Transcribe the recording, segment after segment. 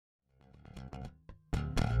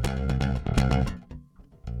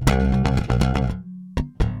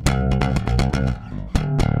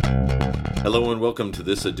Hello and welcome to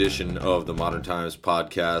this edition of the Modern Times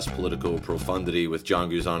podcast, Political Profundity, with John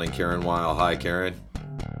Guzan and Karen Weil. Hi, Karen.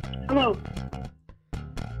 Hello.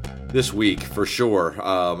 This week, for sure,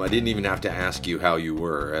 I didn't even have to ask you how you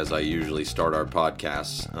were, as I usually start our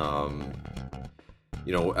podcasts.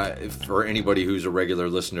 For anybody who's a regular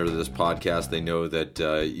listener to this podcast, they know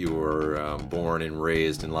that you were born and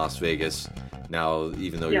raised in Las Vegas. Now,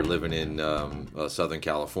 even though you're living in Southern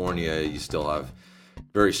California, you still have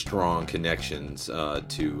very strong connections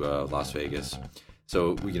to Las Vegas.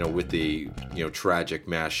 So, with the, tragic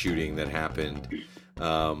mass shooting that happened,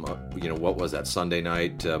 what was that, Sunday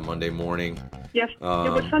night, Monday morning? Yes, it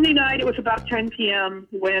was Sunday night. It was about 10 p.m.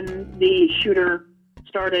 when the shooting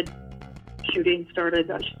started,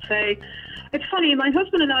 I should say. It's funny, my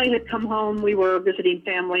husband and I had come home. We were visiting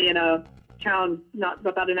family in a town not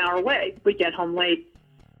about an hour away. We get home late.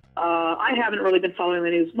 I haven't really been following the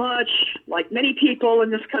news much. Like many people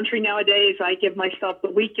in this country nowadays, I give myself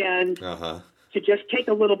the weekend to just take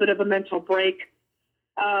a little bit of a mental break.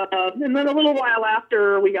 And then a little while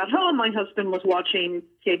after we got home, my husband was watching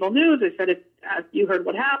cable news. I said, you heard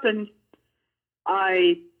what happened?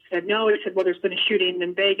 I said, no. He said, well, there's been a shooting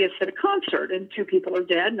in Vegas at a concert, and 2 people are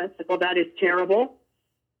dead. And I said, well, that is terrible.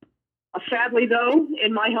 Sadly, though,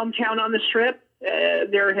 in my hometown on the Strip,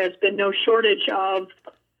 there has been no shortage of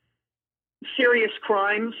serious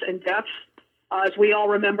crimes and deaths. As we all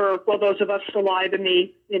remember, well, those of us alive in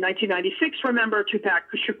 1996 remember Tupac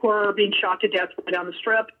Shakur being shot to death right down the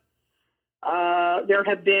Strip. There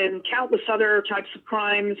have been countless other types of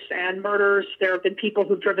crimes and murders. There have been people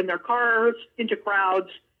who've driven their cars into crowds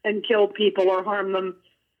and killed people or harmed them.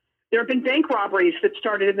 There have been bank robberies that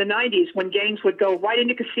started in the 90s when gangs would go right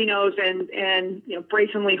into casinos and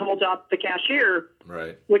brazenly hold up the cashier.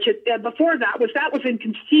 Right. Which before that was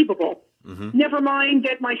inconceivable. Mm-hmm. Never mind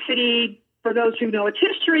that my city, for those who know its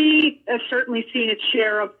history, has certainly seen its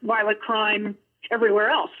share of violent crime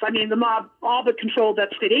everywhere else. I mean, the mob all but controlled that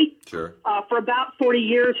city for about 40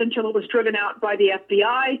 years until it was driven out by the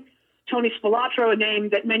FBI. Tony Spilotro, a name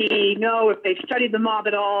that many know if they've studied the mob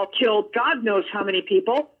at all, killed God knows how many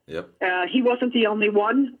people. Yep. He wasn't the only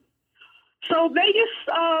one. So Vegas,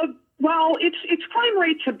 well, its crime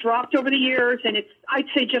rates have dropped over the years, and I'd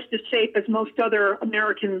say just as safe as most other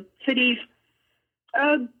American cities.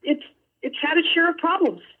 It's had its share of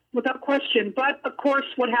problems, without question. But of course,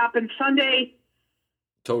 what happened Sunday,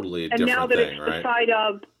 totally a and different now that thing, it's right? the site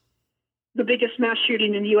of the biggest mass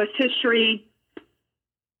shooting in U.S. history,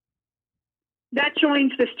 that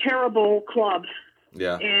joins this terrible club.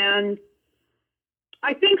 Yeah. And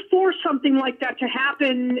I think for something like that to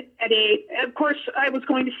happen of course, I was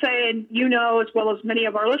going to say, and as well as many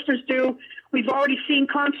of our listeners do, we've already seen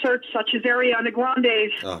concerts such as Ariana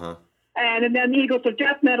Grande's and then the Eagles of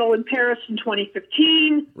Death Metal in Paris in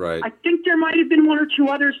 2015. Right. I think there might have been 1 or 2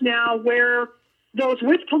 others now where those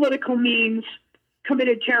with political means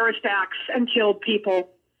committed terrorist acts and killed people.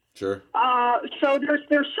 Sure. So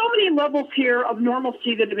there's so many levels here of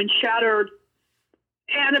normalcy that have been shattered.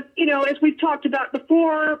 And, as we've talked about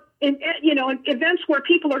before, in events where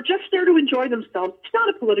people are just there to enjoy themselves, it's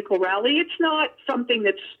not a political rally. It's not something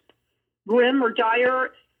that's grim or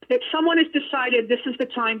dire. That someone has decided this is the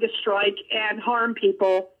time to strike and harm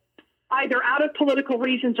people, either out of political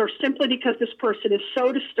reasons or simply because this person is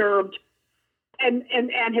so disturbed and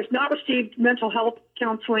has not received mental health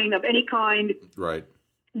counseling of any kind. Right.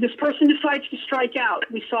 This person decides to strike out.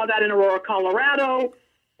 We saw that in Aurora, Colorado.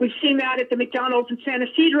 We've seen that at the McDonald's in San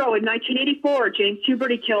Isidro in 1984. James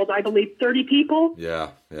Huberty killed, I believe, 30 people. Yeah.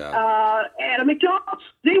 At a McDonald's.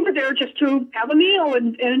 They were there just to have a meal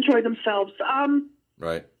and enjoy themselves.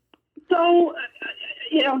 Right. So,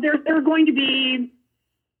 they're going to be,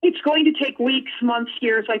 it's going to take weeks, months,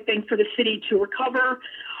 years, I think, for the city to recover.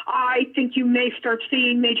 I think you may start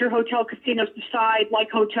seeing major hotel casinos decide, like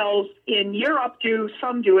hotels in Europe do,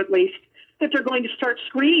 some do at least, that they're going to start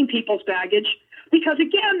screening people's baggage. Because,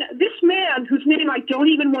 again, this man, whose name I don't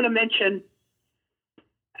even want to mention,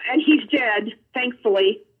 and he's dead,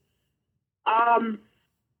 thankfully,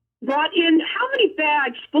 brought in how many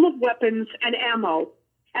bags full of weapons and ammo,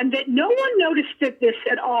 and that no one noticed this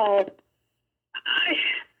at all.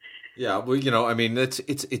 Yeah, well, I mean,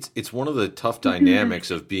 it's one of the tough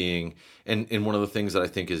dynamics of being, and one of the things that I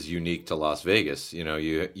think is unique to Las Vegas.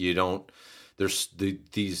 You don't. There's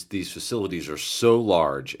these facilities are so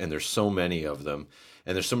large, and there's so many of them,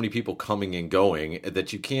 and there's so many people coming and going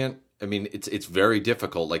that you can't. I mean, it's very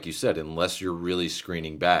difficult, like you said, unless you're really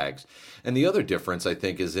screening bags. And the other difference, I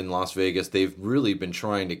think, is in Las Vegas, they've really been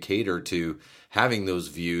trying to cater to having those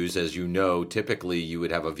views. As you know, typically you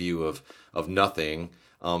would have a view of nothing.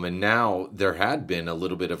 And now there had been a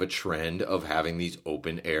little bit of a trend of having these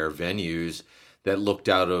open air venues that looked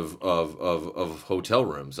out of hotel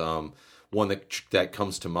rooms. One that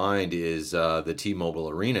comes to mind is the T-Mobile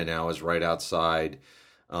Arena now is right outside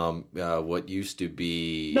what used to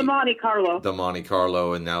be The Monte Carlo. The Monte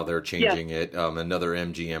Carlo, and now they're changing it. Another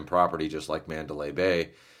MGM property, just like Mandalay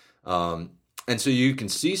Bay. And so you can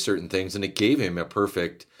see certain things, and it gave him a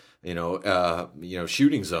perfect,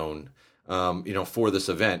 shooting zone, for this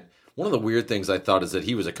event. One of the weird things I thought is that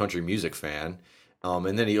he was a country music fan,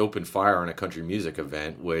 and then he opened fire on a country music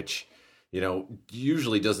event, which,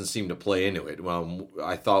 usually doesn't seem to play into it.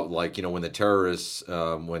 I thought, when the terrorists,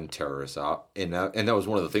 and that was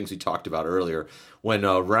one of the things we talked about earlier, when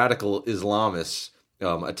radical Islamists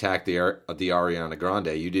attacked the Ariana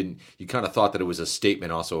Grande, you kind of thought that it was a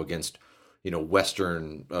statement also against,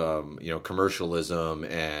 Western, commercialism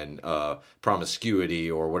and promiscuity,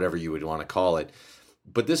 or whatever you would want to call it.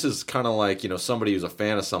 But this is kind of like, somebody who's a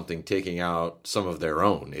fan of something taking out some of their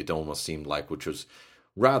own, it almost seemed like, which was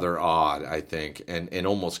rather odd, I think, and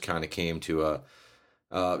almost kind of came to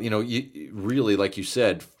really, like you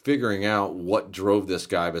said, figuring out what drove this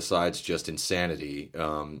guy besides just insanity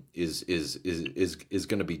is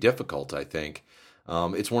going to be difficult, I think.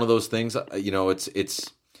 It's one of those things,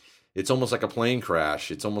 it's almost like a plane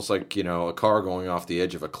crash. It's almost like, a car going off the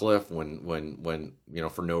edge of a cliff when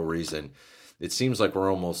for no reason. It seems like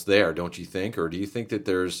we're almost there, don't you think? Or do you think that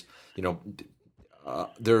there's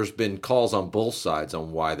been calls on both sides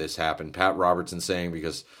on why this happened? Pat Robertson saying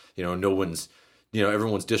because, everyone's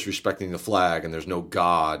disrespecting the flag and there's no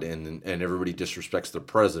God, and everybody disrespects the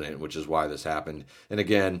president, which is why this happened. And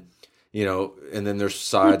again, and then there's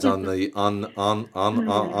sides on the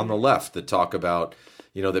on the left that talk about,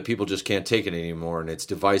 that people just can't take it anymore and it's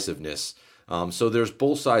divisiveness. So there's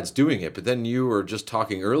both sides doing it. But then you were just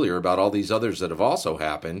talking earlier about all these others that have also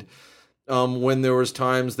happened, when there was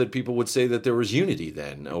times that people would say that there was unity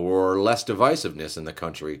then, or less divisiveness in the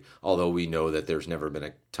country, although we know that there's never been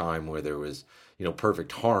a time where there was,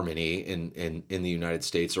 perfect harmony in the United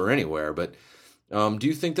States or anywhere. But do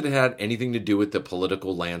you think that it had anything to do with the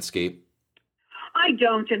political landscape? I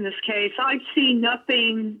don't in this case. I see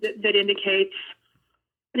nothing that indicates.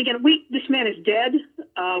 And again, this man is dead.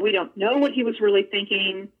 We don't know what he was really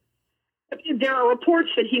thinking. There are reports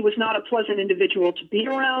that he was not a pleasant individual to be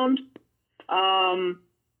around.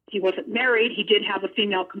 He wasn't married. He did have a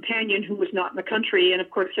female companion who was not in the country. And of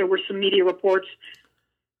course, there were some media reports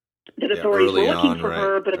that authorities were looking for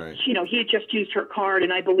her, but he had just used her card,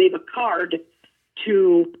 and I believe a card,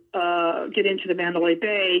 to get into the Mandalay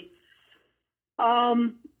Bay. But I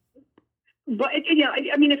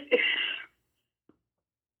mean,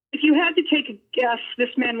 if you had to take a guess, this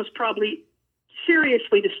man was probably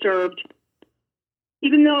seriously disturbed.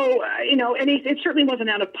 Even though, and it certainly wasn't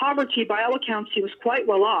out of poverty. By all accounts, he was quite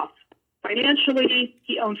well off. Financially,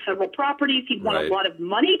 he owned several properties. He won a lot of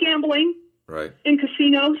money gambling in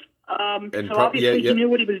casinos. So obviously he knew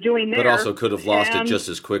what he was doing there. But also could have lost it just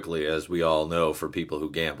as quickly, as we all know, for people who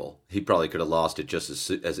gamble. He probably could have lost it just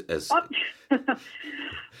as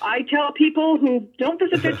I tell people who don't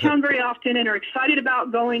visit that town very often and are excited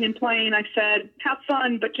about going and playing, I said, have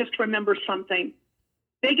fun, but just remember something.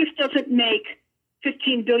 Vegas doesn't make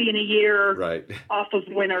 $15 billion a year off of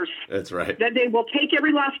winners. That's right. That they will take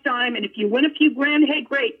every last dime, and if you win a few grand, hey,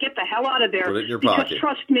 great, get the hell out of there. Put it in your pocket. Because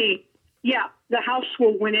trust me, the house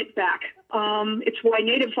will win it back. It's why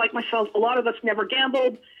natives like myself, a lot of us never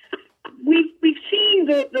gambled. We've seen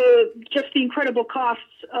the incredible costs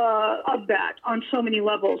of that on so many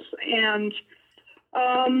levels, and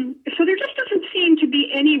so there just doesn't seem to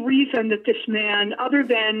be any reason that this man, other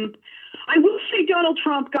than, I will say Donald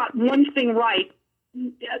Trump got one thing right.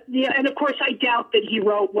 Yeah, and of course I doubt that he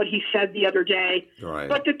wrote what he said the other day,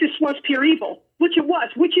 but that this was pure evil, which it was,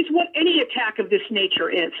 which is what any attack of this nature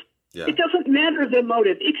is. Yeah. It doesn't matter the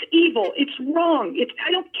motive. It's evil. It's wrong. I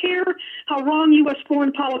don't care how wrong U.S.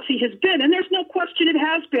 foreign policy has been, and there's no question it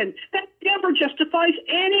has been. That never justifies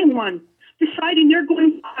anyone deciding they're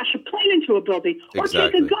going to crash a plane into a building or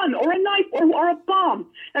take a gun or a knife or a bomb,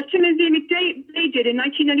 as Timothy McVeigh did in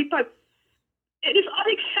 1995. It is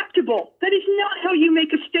unacceptable. That is not how you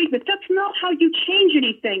make a statement. That's not how you change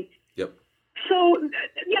anything. Yep. So,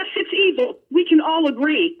 yes, it's evil. We can all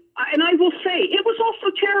agree. And I will say, it was also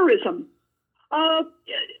terrorism. As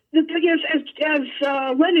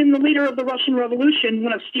Lenin, the leader of the Russian Revolution,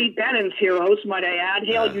 one of Steve Bannon's heroes, might I add,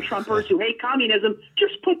 hail you Trumpers who hate communism,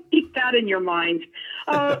 just keep that in your mind.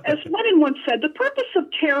 As Lenin once said, the purpose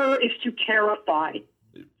of terror is to terrify.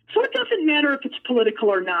 So it doesn't matter if it's political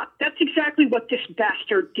or not. That's exactly what this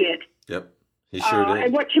bastard did. Yep. He sure did.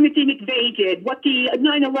 And what Timothy McVeigh did, what the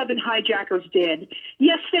 9/11 hijackers did.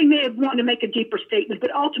 Yes, they may have wanted to make a deeper statement, but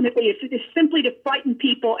ultimately it's simply to frighten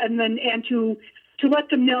people and to let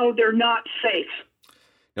them know they're not safe.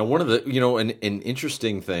 Now, one of the, an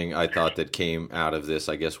interesting thing I thought that came out of this,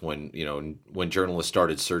 I guess, when journalists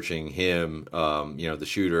started searching him, the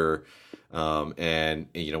shooter, and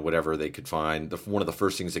whatever they could find, one of the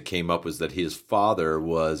first things that came up was that his father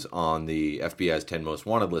was on the FBI's 10 Most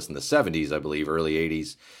Wanted list in the 70s, I believe, early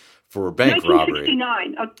 80s, for bank robbery.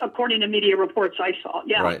 1969, according to media reports I saw.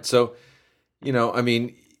 Yeah. Right. So,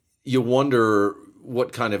 you wonder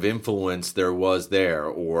what kind of influence there was there,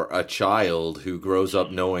 or a child who grows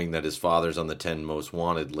up knowing that his father's on the 10 Most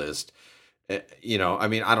Wanted list. I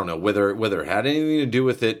don't know whether it had anything to do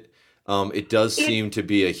with it. It does seem to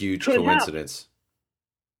be a huge coincidence.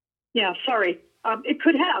 Yeah, sorry. It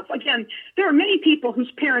could have. Again, there are many people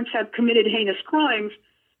whose parents have committed heinous crimes,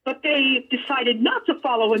 but they decided not to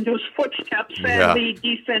follow in those footsteps and lead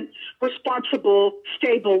decent, responsible,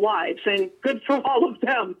 stable lives, and good for all of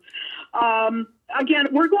them. Again,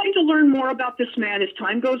 we're going to learn more about this man as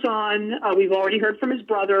time goes on. We've already heard from his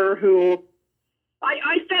brother, who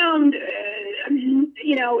I found, you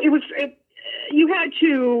had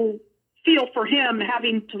to feel for him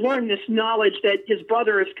having to learn this knowledge that his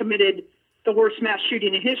brother has committed the worst mass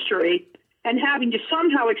shooting in history and having to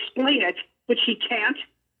somehow explain it, which he can't,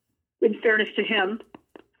 in fairness to him.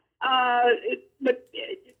 But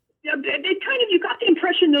you got the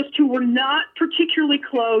impression those two were not particularly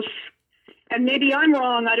close. And maybe I'm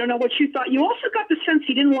wrong. I don't know what you thought. You also got the sense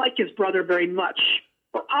he didn't like his brother very much.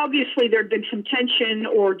 Or obviously, there had been some tension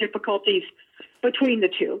or difficulties between the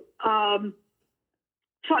two.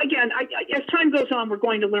 So again, as time goes on, we're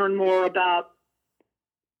going to learn more about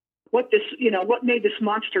what made this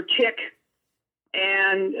monster tick,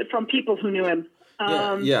 and from people who knew him.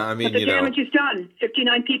 But the damage is done.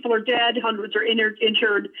 59 people are dead. Hundreds are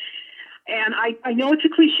injured. And I know it's a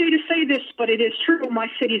cliche to say this, but it is true. My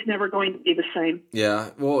city's never going to be the same.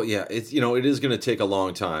 Yeah, well, yeah, it's it is going to take a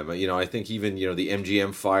long time. I think even the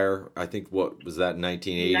MGM fire. I think what was that,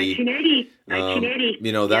 1980?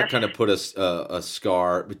 1980. That kind of put a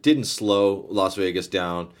scar, but didn't slow Las Vegas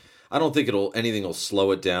down. I don't think anything will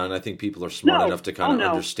slow it down. I think people are smart enough to kind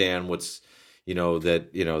of understand what's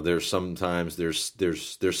there's sometimes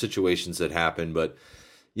there's situations that happen, but.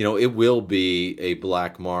 It will be a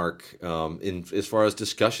black mark in as far as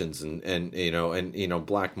discussions and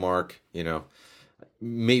black mark,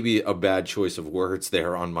 maybe a bad choice of words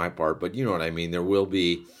there on my part, but you know what I mean. There will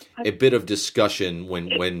be a bit of discussion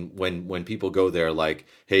when people go there, like,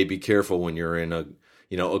 hey, be careful when you're in a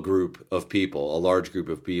group of people, a large group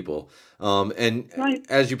of people. And right.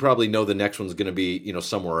 As you probably know, the next one's going to be,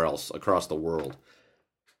 somewhere else across the world.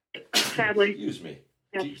 Sadly. Excuse me.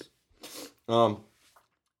 Yes.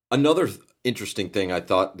 Another interesting thing I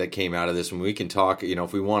thought that came out of this, and we can talk,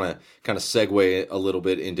 if we want to kind of segue a little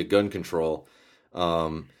bit into gun control,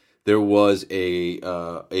 there was a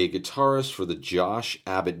guitarist for the Josh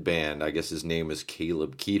Abbott band. I guess his name is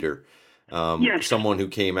Caleb Keeter. Yes. Someone who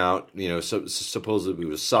came out, supposedly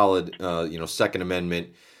was solid, Second Amendment,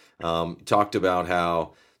 talked about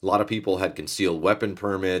how a lot of people had concealed weapon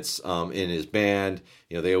permits in his band.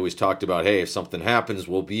 They always talked about, hey, if something happens,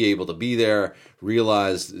 we'll be able to be there.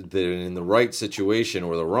 Realize that in the right situation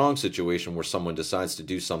or the wrong situation where someone decides to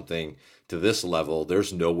do something to this level,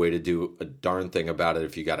 there's no way to do a darn thing about it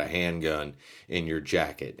if you got a handgun in your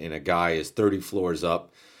jacket. And a guy is 30 floors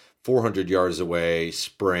up, 400 yards away,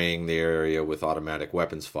 spraying the area with automatic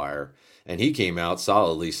weapons fire. And he came out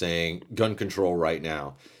solidly saying gun control right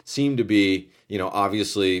now. Seemed to be,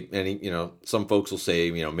 obviously, and, some folks will say,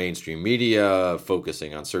 mainstream media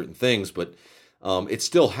focusing on certain things, but it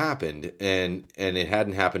still happened, and it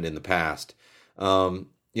hadn't happened in the past.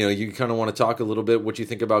 You kind of want to talk a little bit what you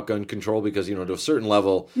think about gun control, because, to a certain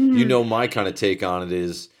level, my kind of take on it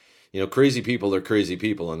is, crazy people are crazy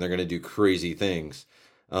people, and they're going to do crazy things.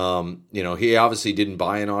 He obviously didn't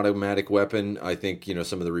buy an automatic weapon. I think,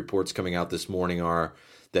 some of the reports coming out this morning are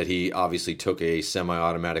that he obviously took a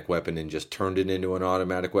semi-automatic weapon and just turned it into an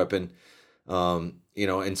automatic weapon. And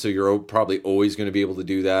so you're probably always going to be able to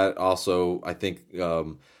do that. Also, I think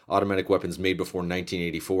automatic weapons made before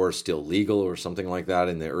 1984 are still legal or something like that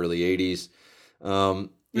in the early 80s. What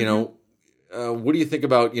do you think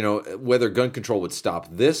about, whether gun control would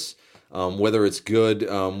stop this, whether it's good,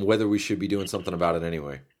 whether we should be doing something about it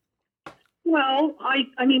anyway? Well,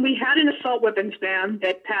 I mean, we had an assault weapons ban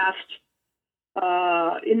that passed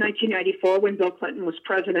in 1994 when Bill Clinton was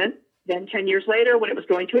president. Then 10 years later, when it was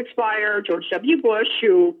going to expire, George W. Bush,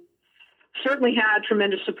 who certainly had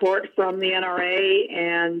tremendous support from the NRA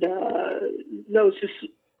and those who,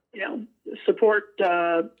 support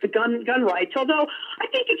the gun rights. Although I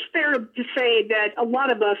think it's fair to say that a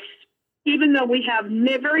lot of us, even though we have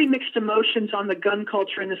very mixed emotions on the gun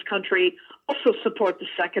culture in this country, also support the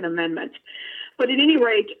Second Amendment. But at any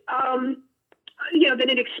rate, then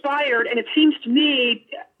it expired, and it seems to me,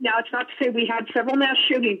 now it's not to say we had several mass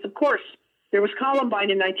shootings. Of course, there was Columbine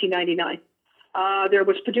in 1999. There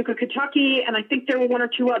was Paducah, Kentucky, and I think there were one or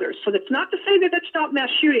two others. So that's not to say that stopped mass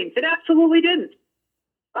shootings. It absolutely didn't.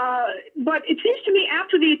 But it seems to me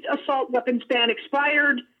after the assault weapons ban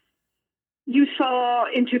expired, you saw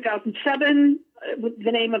in 2007, with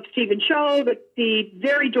the name of Stephen Cho, the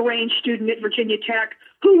very deranged student at Virginia Tech,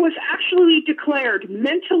 who was actually declared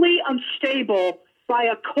mentally unstable by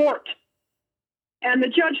a court. And the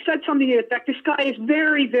judge said something to the effect, this guy is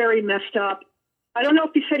very, very messed up. I don't know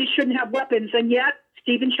if he said he shouldn't have weapons, and yet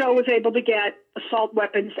Stephen Cho was able to get assault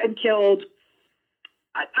weapons and killed,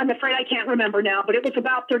 I'm afraid I can't remember now, but it was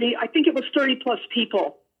about 30, I think it was 30 plus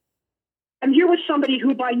people. And here was somebody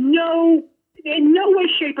who in no way,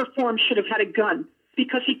 shape, or form should have had a gun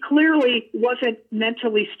because he clearly wasn't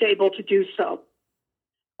mentally stable to do so.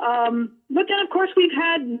 But then, of course, we've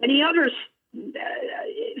had many others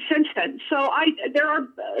since then. So I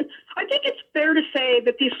think it's fair to say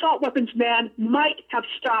that the assault weapons ban might have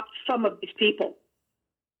stopped some of these people.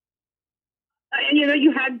 And,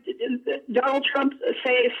 you had Donald Trump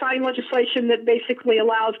sign legislation that basically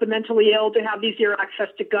allows the mentally ill to have easier access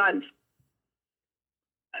to guns.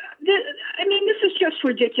 This is just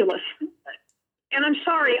ridiculous. And I'm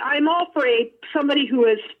sorry, I'm all for somebody who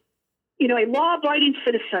is, a law-abiding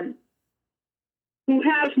citizen who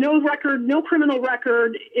has no record, no criminal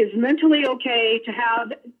record, is mentally okay to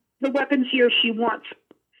have the weapons he or she wants.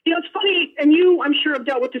 It's funny, and you, I'm sure, have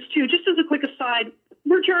dealt with this too. Just as a quick aside,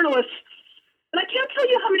 we're journalists, and I can't tell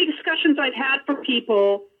you how many discussions I've had from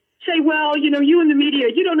people say, well, you in the media,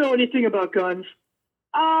 you don't know anything about guns.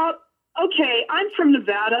 Okay, I'm from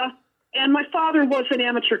Nevada, and my father was an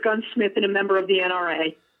amateur gunsmith and a member of the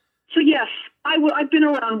NRA. So yes, I've been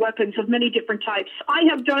around weapons of many different types. I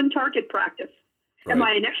have done target practice. Right. Am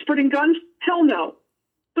I an expert in guns? Hell no.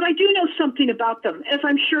 But I do know something about them, as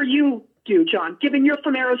I'm sure you do, John, given you're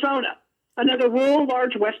from Arizona, another rural,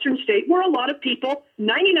 large western state where a lot of people,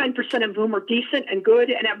 99% of whom are decent and good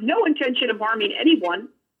and have no intention of harming anyone,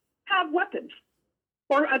 have weapons.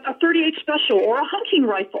 Or a .38 special or a hunting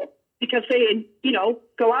rifle, because they,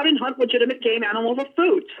 go out and hunt legitimate game animals or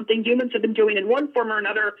food, something humans have been doing in one form or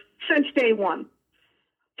another since day one.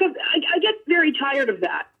 So I get very tired of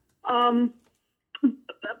that.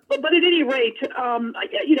 But at any rate,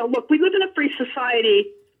 look, we live in a free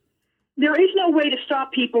society. There is no way to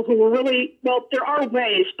stop people who are really, well, there are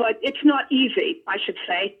ways, but it's not easy, I should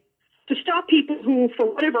say, to stop people who, for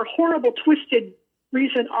whatever horrible, twisted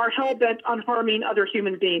reason, are hell-bent on harming other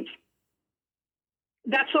human beings.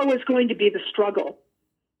 That's always going to be the struggle.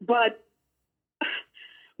 But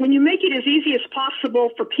when you make it as easy as possible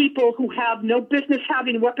for people who have no business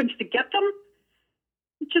having weapons to get them,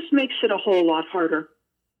 it just makes it a whole lot harder.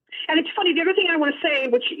 And it's funny, the other thing I want to say,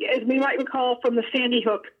 which as we might recall from the Sandy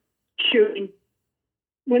Hook shooting,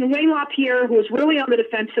 when Wayne LaPierre, who was really on the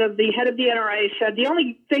defensive, the head of the NRA, said the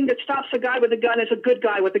only thing that stops a guy with a gun is a good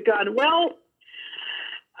guy with a gun. Well,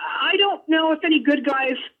 I don't know if any good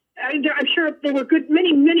guys, I'm sure there were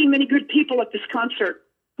many good people at this concert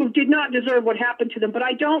who did not deserve what happened to them, but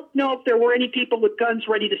I don't know if there were any people with guns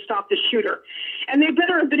ready to stop the shooter. And they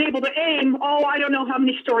better have been able to aim, I don't know how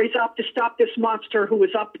many stories up to stop this monster who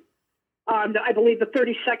was up on, I believe, the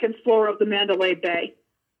 32nd floor of the Mandalay Bay.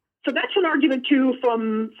 So that's an argument, too,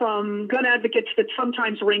 from gun advocates that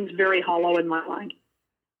sometimes rings very hollow in my mind.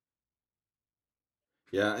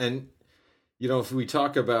 Yeah, and, if we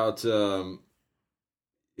talk about,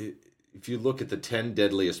 if you look at the 10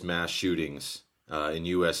 deadliest mass shootings in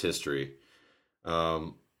U.S. history,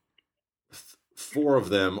 4 of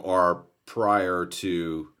them are prior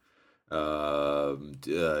to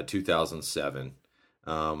 2007.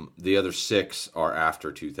 The other 6 are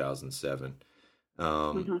after 2007.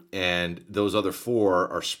 And those other 4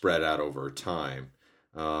 are spread out over time.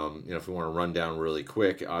 If we want to run down really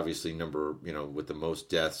quick, obviously with the most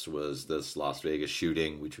deaths was this Las Vegas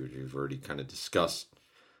shooting, which we've already kind of discussed.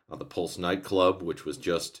 The Pulse nightclub, which was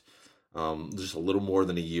just a little more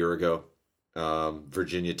than a year ago.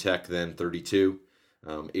 Virginia Tech, then 32,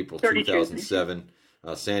 April 2007.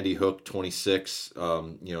 Sandy Hook, 26.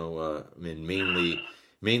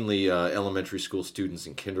 Mainly elementary school students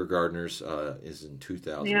and kindergartners is in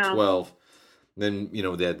 2012. Then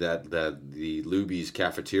they had the Luby's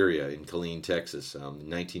Cafeteria in Killeen, Texas, in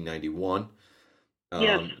 1991.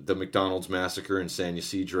 Yes. The McDonald's massacre in San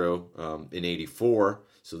Ysidro in '84.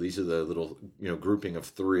 So these are the little grouping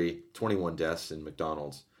of 21 deaths in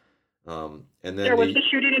McDonald's. And then there was the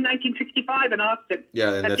shooting in 1965 in Austin.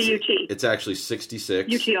 Yeah, and at the UT. It's actually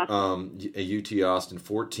 66. UT Austin. UT Austin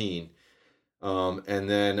 14. And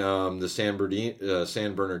then the San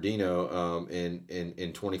Bernardino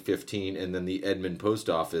in 2015, and then the Edmond Post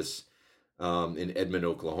Office in Edmond,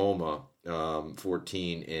 Oklahoma,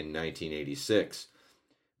 14 in 1986.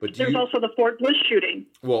 But there's also the Fort Bliss shooting.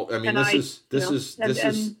 Well, I mean, this is the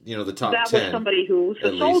top 10. That was somebody who was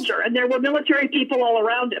a soldier, and there were military people all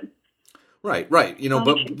around him. Right. But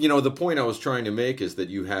the point I was trying to make is that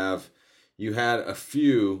you had a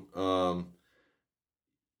few.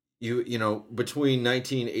 Between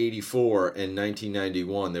 1984 and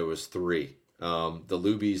 1991, there was 3. The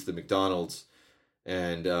Luby's, the McDonald's,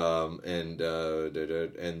 and the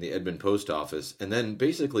Edmond Post Office, and then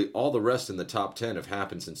basically all the rest in the top 10 have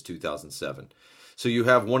happened since 2007. So you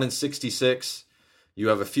have 1 in 66, you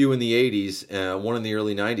have a few in the 80s, 1 in the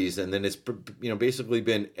early 90s, and then it's basically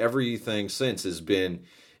been everything since has been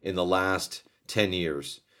in the last 10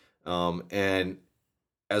 years, and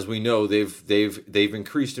as we know, they've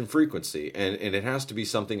increased in frequency, and it has to be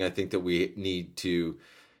something I think that we need to,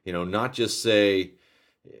 not just say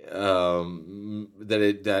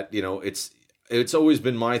it's always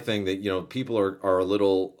been my thing that people are a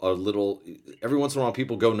little every once in a while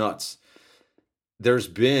people go nuts. There's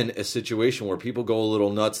been a situation where people go a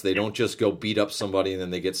little nuts. They don't just go beat up somebody and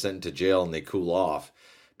then they get sent into jail and they cool off.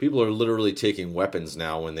 People are literally taking weapons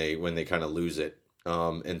now when they kind of lose it,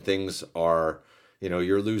 and things are.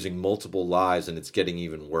 You're losing multiple lives, and it's getting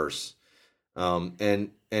even worse.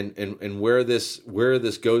 And where this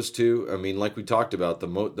goes to, I mean, like we talked about,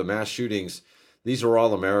 the mass shootings, these are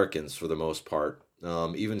all Americans for the most part.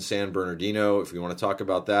 Even San Bernardino, if you want to talk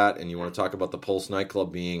about that, and you want to talk about the Pulse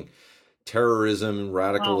nightclub being terrorism,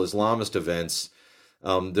 radical Islamist events,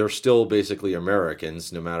 they're still basically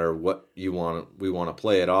Americans, no matter what we want to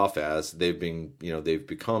play it off as. They've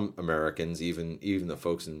become Americans, even the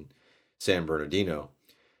folks in San Bernardino.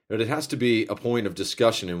 But it has to be a point of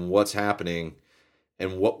discussion in what's happening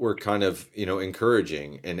and what we're kind of,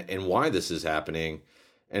 encouraging and why this is happening.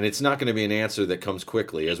 And it's not going to be an answer that comes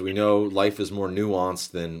quickly. As we know, life is more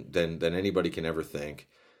nuanced than anybody can ever think.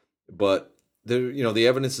 But the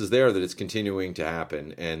evidence is there that it's continuing to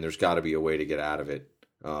happen, and there's got to be a way to get out of it.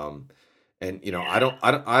 I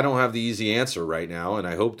don't have the easy answer right now, and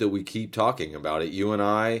I hope that we keep talking about it. You and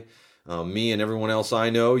I, me and everyone else I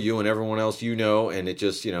know, you and everyone else and it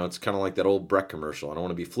just, it's kind of like that old Breck commercial. I don't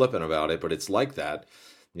want to be flippant about it, but it's like that.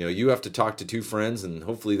 You have to talk to 2 friends, and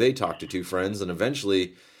hopefully they talk to 2 friends, and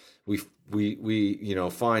eventually we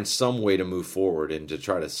find some way to move forward and to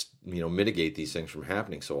try to, mitigate these things from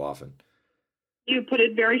happening so often. You put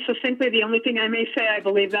it very succinctly. The only thing I may say, I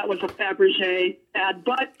believe that was a Fabergé ad,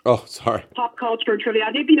 but sorry. Pop culture trivia.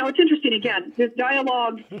 It's interesting again, this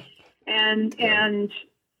dialogue and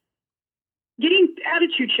getting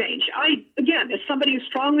attitude change. As somebody who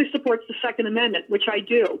strongly supports the Second Amendment, which I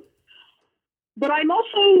do, but I'm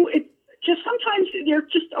also, sometimes there are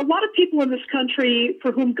just a lot of people in this country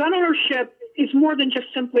for whom gun ownership is more than just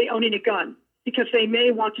simply owning a gun, because they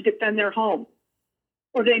may want to defend their home,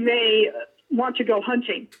 or they may want to go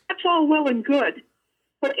hunting. That's all well and good.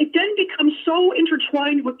 But it then becomes so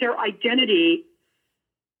intertwined with their identity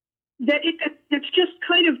that it's just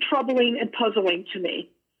kind of troubling and puzzling to me.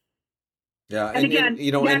 Yeah, and again,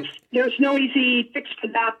 there's no easy fix for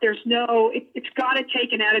that. It's got to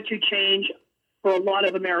take an attitude change for a lot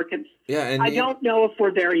of Americans. Yeah, and I don't know if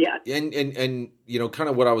we're there yet. And kind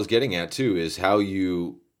of what I was getting at too is how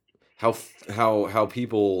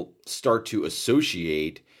people start to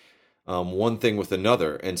associate one thing with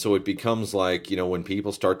another, and so it becomes like when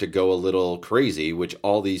people start to go a little crazy, which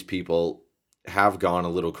all these people have gone a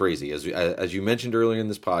little crazy, as you mentioned earlier in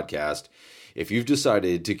this podcast. If you've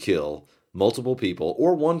decided to kill multiple people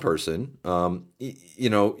or one person,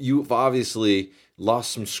 you've obviously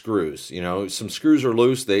lost some screws. Some screws are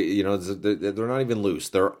loose. They're not even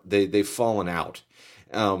loose. They've fallen out.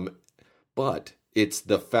 But it's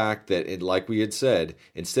the fact that, like we had said,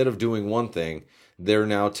 instead of doing one thing, they're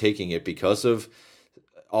now taking it because of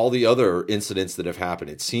all the other incidents that have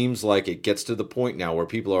happened. It seems like it gets to the point now where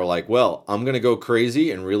people are like, well, I'm going to go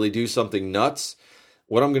crazy and really do something nuts.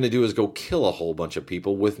 What I'm going to do is go kill a whole bunch of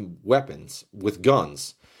people with weapons, with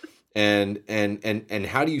guns. And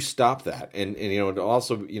how do you stop that? And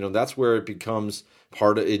also, that's where it becomes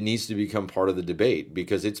it needs to become part of the debate,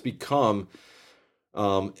 because it's become,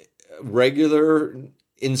 regular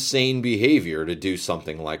insane behavior to do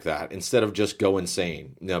something like that instead of just go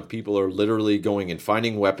insane. Now, people are literally going and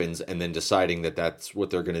finding weapons and then deciding that that's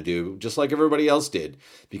what they're going to do, just like everybody else did.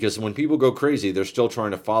 Because when people go crazy, they're still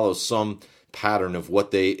trying to follow some pattern of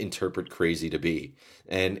what they interpret crazy to be,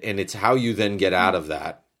 and it's how you then get out of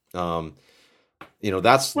that.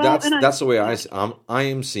 That's the way I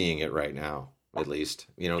am seeing it right now. At least,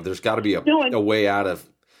 there's got to be a way out of,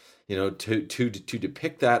 to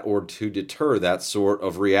depict that or to deter that sort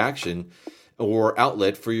of reaction or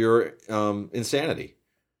outlet for your insanity.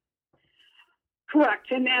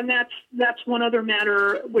 Correct, and that's one other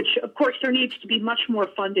matter. Which, of course, there needs to be much more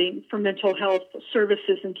funding for mental health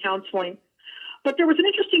services and counseling. But there was an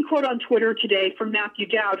interesting quote on Twitter today from Matthew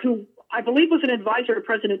Dowd, who I believe was an advisor to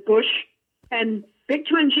President Bush and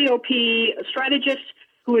big-time GOP strategist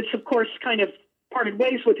who has, of course, kind of parted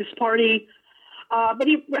ways with his party. But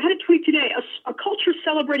he had a tweet today, a culture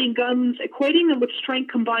celebrating guns, equating them with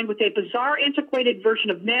strength combined with a bizarre, antiquated version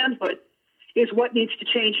of manhood is what needs to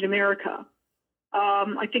change in America.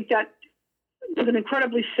 I think that was an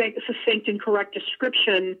incredibly succinct and correct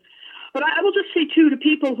description. But I will just say, too, to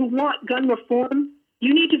people who want gun reform,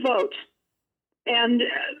 you need to vote. And,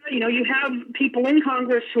 you have people in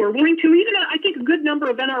Congress who are willing to, even I think a good number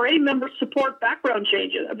of NRA members support background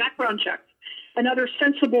checks, and other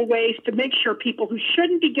sensible ways to make sure people who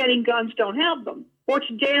shouldn't be getting guns don't have them, or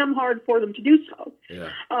it's damn hard for them to do so. Yeah.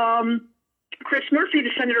 Chris Murphy,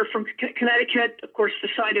 the senator from Connecticut, of course, the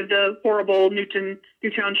site of the horrible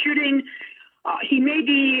Newtown shooting, he may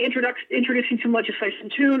be introducing some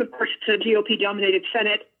legislation soon. Of course, it's a GOP-dominated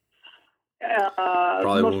Senate.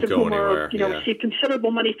 Probably most won't of go whom anywhere. are, receive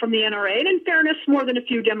considerable money from the NRA, and in fairness, more than a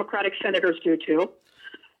few Democratic senators do too.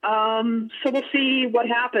 So we'll see what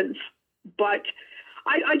happens. But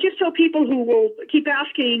I just tell people who will keep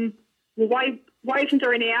asking, well, why isn't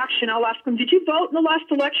there any action? I'll ask them, did you vote in the last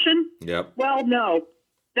election? Yep. Well, no.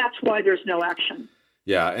 That's why there's no action.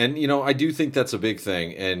 Yeah, and I do think that's a big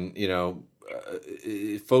thing, and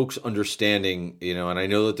folks understanding, and I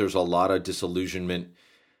know that there's a lot of disillusionment.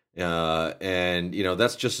 And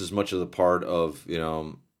that's just as much of the part of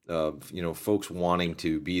folks wanting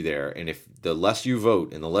to be there. And if the less you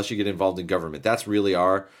vote and the less you get involved in government, that's really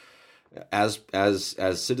as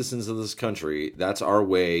citizens of this country, that's our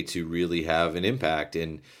way to really have an impact.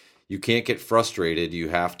 And you can't get frustrated. You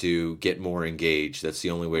have to get more engaged. That's the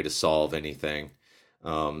only way to solve anything.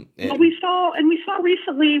 We saw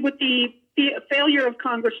recently with the failure of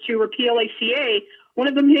Congress to repeal ACA, one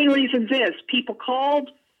of the main reasons is people called.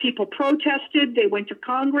 People protested. They went to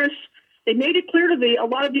Congress. They made it clear to a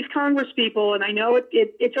lot of these Congress people, and I know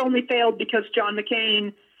it's only failed because John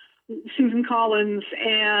McCain, Susan Collins,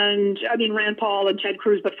 and Rand Paul and Ted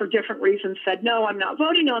Cruz, but for different reasons, said, no, I'm not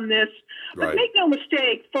voting on this. But Right. Make no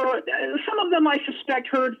mistake, for some of them I suspect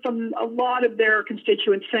heard from a lot of their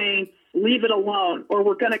constituents saying, leave it alone, or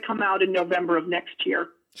we're going to come out in November of next year.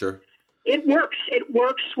 Sure. It works. It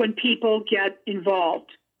works when people get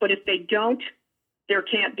involved. But if they don't, there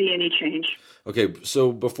can't be any change. Okay,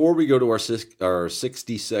 so before we go to our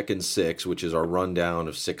 60-second six, which is our rundown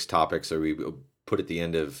of 6 topics that we put at the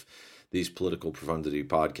end of these Political Profundity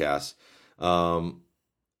podcasts, I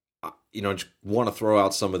just want to throw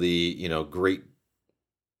out some of the great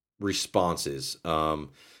responses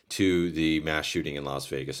to the mass shooting in Las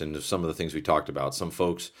Vegas and some of the things we talked about. Some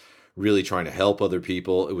folks really trying to help other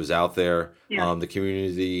people. It was out there, the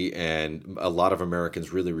community, and a lot of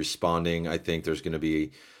Americans really responding. I think there's going to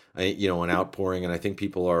be, an outpouring, and I think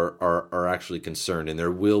people are actually concerned, and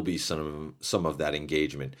there will be some of that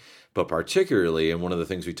engagement. But particularly, and one of the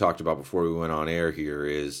things we talked about before we went on air here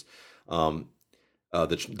is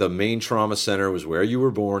the main trauma center was where you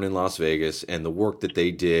were born in Las Vegas, and the work that they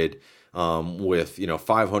did with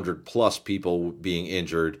 500 plus people being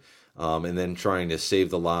injured. And then trying to save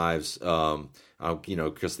the lives,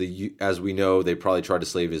 because as we know, they probably tried to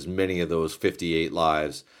save as many of those 58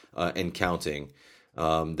 lives and counting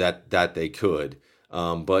that they could.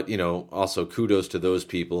 But also kudos to those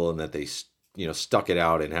people, and that they stuck it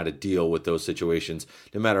out and had to deal with those situations.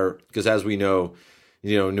 Because as we know,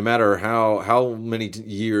 no matter how many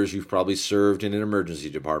years you've probably served in an emergency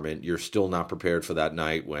department, you're still not prepared for that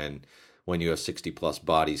night when you have 60 plus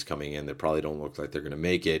bodies coming in that probably don't look like they're going to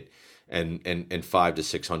make it, and 500 to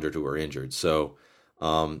 600 who are injured. So,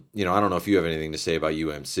 I don't know if you have anything to say about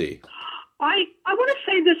UMC. I want to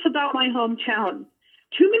say this about my hometown.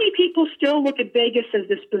 Too many people still look at Vegas as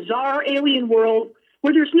this bizarre alien world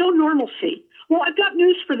where there's no normalcy. Well, I've got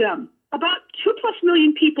news for them. About 2+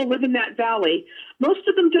 million people live in that valley. Most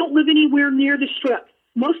of them don't live anywhere near the Strip.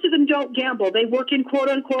 Most of them don't gamble. They work in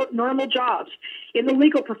quote-unquote normal jobs, in the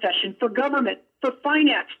legal profession, for government, for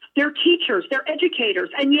finance. They're teachers, they're educators,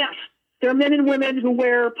 and yes, there are men and women who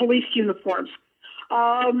wear police uniforms.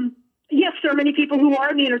 Yes, there are many people who are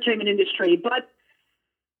in the entertainment industry, but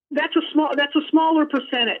that's a smaller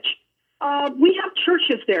percentage. We have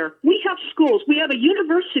churches there. We have schools. We have a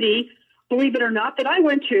university, believe it or not, that I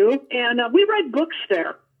went to, and we read books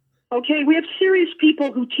there. Okay, we have serious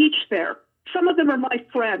people who teach there. Some of them are my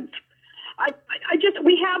friends.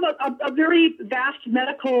 We have a very vast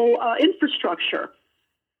medical infrastructure,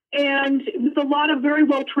 and with a lot of very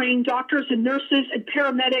well-trained doctors and nurses and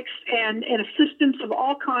paramedics and assistants of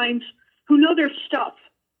all kinds who know their stuff.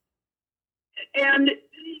 And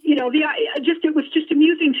it was just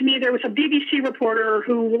amusing to me. There was a BBC reporter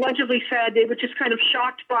who allegedly said they were just kind of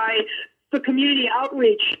shocked by the community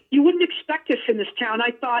outreach. You wouldn't expect this in this town.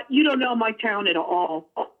 I thought, you don't know my town at all.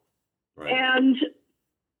 Right. And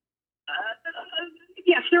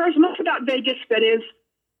yes, there is much about Vegas that is,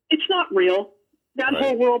 it's not real. That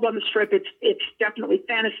whole world on the Strip, it's definitely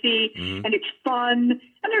fantasy, and it's fun,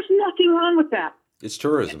 and there's nothing wrong with that. It's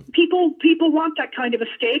tourism. People want that kind of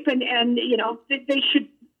escape, and they should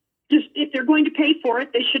just, if they're going to pay for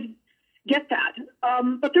it, they should get that.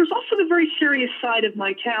 But there's also the very serious side of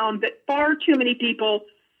my town that far too many people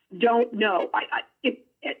don't know. If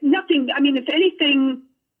anything,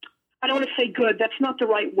 I don't want to say good. That's not the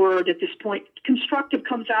right word at this point. Constructive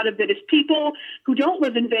comes out of it is people who don't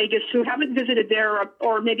live in Vegas, who haven't visited there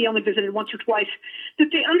or maybe only visited once or twice,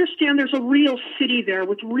 that they understand there's a real city there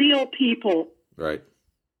with real people. Right.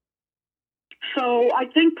 So I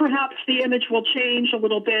think perhaps the image will change a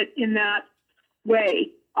little bit in that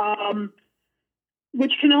way,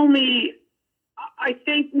 which can only, I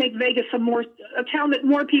think, make Vegas a town that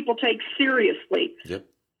more people take seriously. Yep.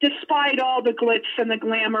 Despite all the glitz and the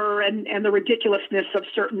glamour and the ridiculousness of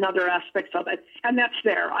certain other aspects of it. And that's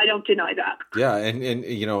there. I don't deny that. Yeah, and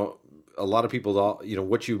a lot of people,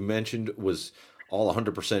 what you mentioned was all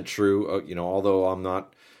 100% true. Although I'm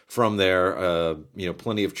not from there,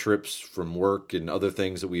 plenty of trips from work and other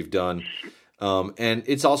things that we've done. And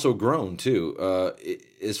it's also grown, too,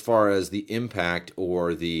 as far as the impact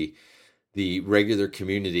or the regular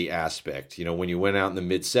community aspect. When you went out in the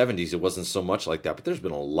mid-'70s, it wasn't so much like that. But there's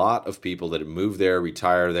been a lot of people that have moved there,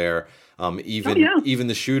 retire there. Even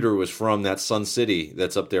the shooter was from that Sun City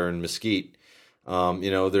that's up there in Mesquite.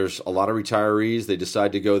 There's a lot of retirees. They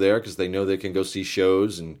decide to go there because they know they can go see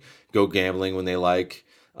shows and go gambling when they like.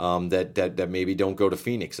 That maybe don't go to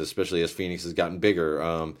Phoenix, especially as Phoenix has gotten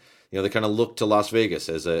bigger. They kind of look to Las Vegas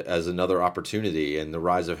as another opportunity, and the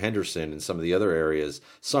rise of Henderson and some of the other areas,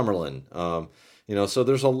 Summerlin. So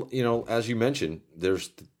there's as you mentioned, there's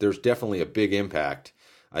definitely a big impact,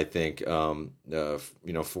 I think, for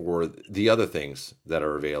the other things that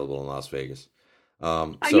are available in Las Vegas.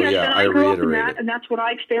 I reiterate it. And that's what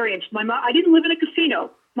I experienced. I didn't live in a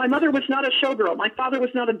casino. My mother was not a showgirl. My father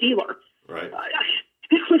was not a dealer. Right.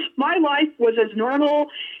 My life was as normal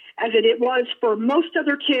as it was for most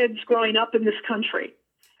other kids growing up in this country.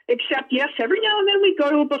 Except, yes, every now and then we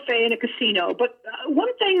go to a buffet in a casino. But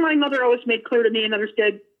one thing my mother always made clear to me and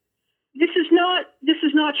understood: this is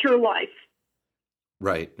not your life.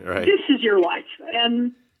 Right. This is your life,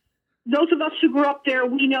 and those of us who grew up there,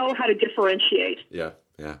 we know how to differentiate. Yeah.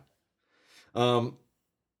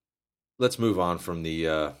 Let's move on from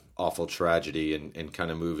the awful tragedy and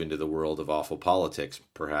kind of move into the world of awful politics,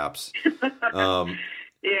 perhaps.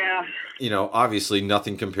 Yeah. Obviously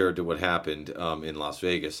nothing compared to what happened in Las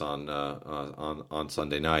Vegas on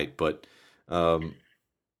Sunday night, but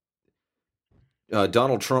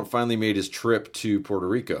Donald Trump finally made his trip to Puerto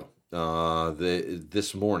Rico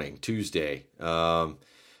this morning, Tuesday.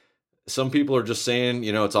 Some people are just saying,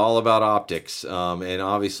 it's all about optics, and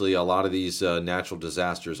obviously a lot of these natural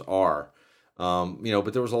disasters are,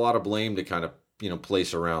 but there was a lot of blame to kind of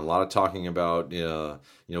place around. A lot of talking about,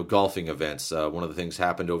 golfing events. One of the things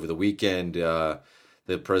happened over the weekend, the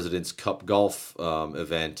President's Cup golf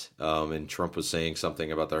event, and Trump was saying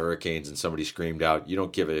something about the hurricanes, and somebody screamed out, "You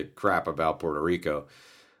don't give a crap about Puerto Rico."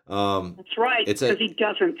 That's right, because he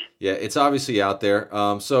doesn't. Yeah, it's obviously out there.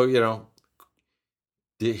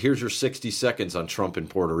 Here's your 60 seconds on Trump in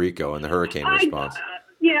Puerto Rico and the hurricane response.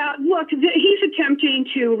 Yeah, look, he's attempting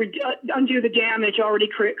to undo the damage already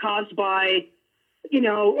caused by,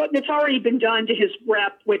 that's already been done to his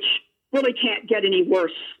rep, which really can't get any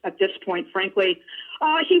worse at this point, frankly.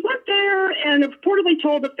 He went there and reportedly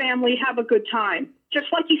told the family, have a good time, just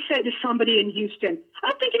like he said to somebody in Houston. I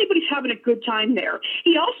don't think anybody's having a good time there.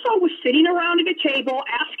 He also was sitting around at a table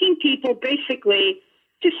asking people basically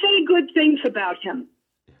to say good things about him.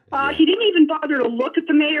 He didn't even bother to look at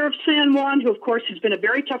the mayor of San Juan, who, of course, has been a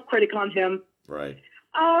very tough critic on him. Right.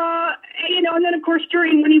 And then, of course,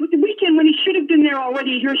 during the weekend, when he should have been there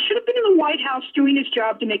already, he should have been in the White House doing his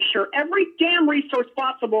job to make sure every damn resource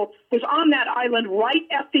possible was on that island right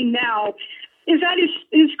effing now. Is at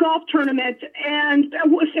his golf tournament, and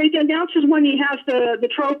he announces when he has the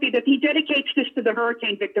trophy that he dedicates this to the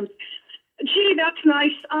hurricane victims. Gee, that's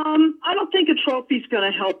nice. I don't think a trophy's going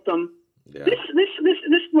to help them. Yeah. This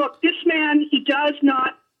man, he does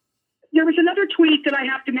not. There was another tweet that I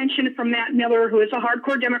have to mention from Matt Miller, who is a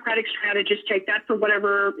hardcore Democratic strategist. Take that for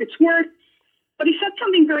whatever it's worth. But he said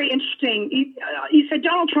something very interesting. He said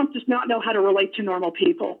Donald Trump does not know how to relate to normal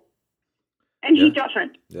people. And he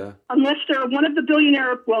doesn't. Yeah. Unless they're one of the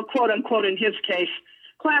billionaire, well, quote unquote, in his case,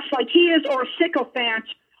 class like he is, or a sycophant,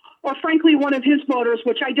 or frankly, one of his voters,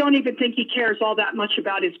 which I don't even think he cares all that much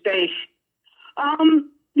about his base.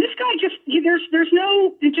 This guy there's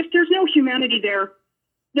no humanity there.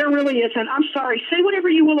 There really isn't. I'm sorry. Say whatever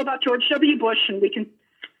you will about George W. Bush, and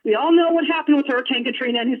we all know what happened with Hurricane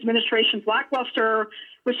Katrina and his administration's lackluster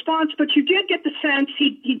response, but you did get the sense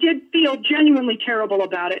he did feel genuinely terrible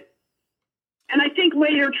about it. And I think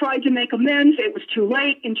later tried to make amends. It was too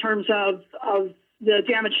late in terms of the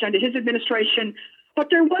damage done to his administration. But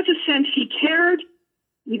there was a sense he cared,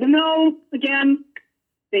 even though, again,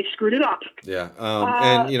 they screwed it up. Yeah.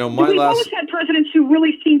 And, we've always had presidents who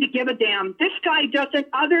really seem to give a damn. This guy doesn't,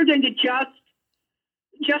 other than to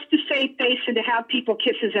just to save face and to have people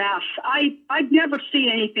kiss his ass. I've never seen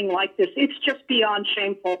anything like this. It's just beyond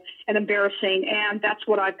shameful and embarrassing, and that's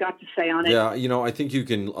what I've got to say on it. Yeah, I think you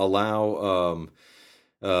can allow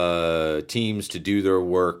teams to do their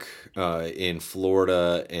work in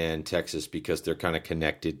Florida and Texas because they're kind of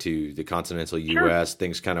connected to the continental U.S. Sure.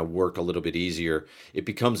 Things kind of work a little bit easier. It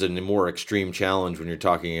becomes a more extreme challenge when you're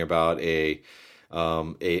talking about an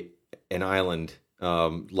island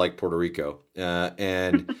like Puerto Rico.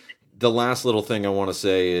 And the last little thing I want to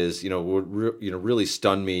say is, what really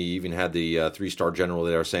stunned me. You even had the 3-star general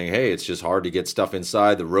there saying, "Hey, it's just hard to get stuff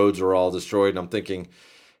inside. The roads are all destroyed." And I'm thinking,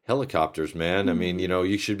 helicopters, man. I mean,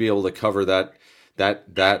 you should be able to cover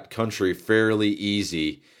that country fairly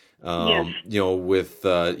easy. Yes. With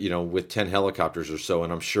 10 helicopters or so,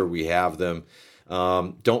 and I'm sure we have them.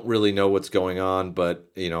 Don't really know what's going on,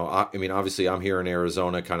 but obviously I'm here in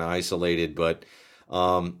Arizona, kind of isolated, but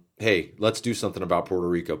hey, let's do something about Puerto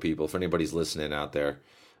Rico, people. If anybody's listening out there,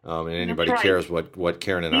 and anybody cares what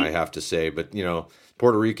Karen and I have to say, but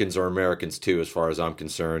Puerto Ricans are Americans too, as far as I'm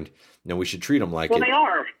concerned. We should treat them like it. Well, they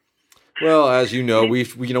are. Well, as you know,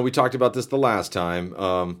 we talked about this the last time.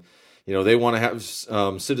 They want to have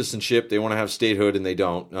citizenship, they want to have statehood, and they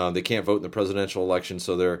don't. They can't vote in the presidential election,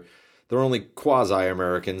 so they're only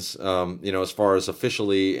quasi-Americans, as far as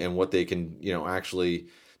officially and what they can, actually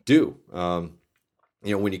do.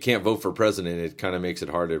 When you can't vote for president, it kind of makes it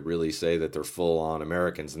hard to really say that they're full-on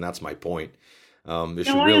Americans, and that's my point. I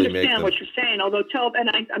understand what you're saying, although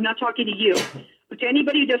I'm not talking to you, but to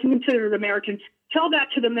anybody who doesn't consider it Americans, tell that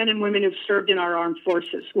to the men and women who've served in our armed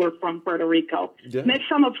forces who are from Puerto Rico,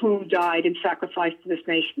 some of whom died and sacrificed to this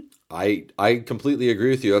nation. I completely agree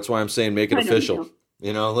with you. That's why I'm saying make it official.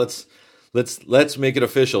 Let's make it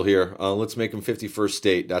official here. Let's make them 51st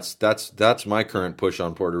state. That's my current push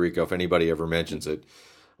on Puerto Rico. If anybody ever mentions it,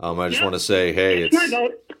 I just want to say, hey, it's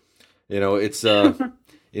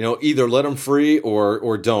either let them free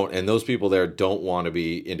or don't. And those people there don't want to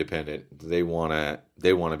be independent. They want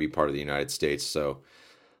to be part of the United States. So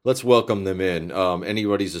let's welcome them in.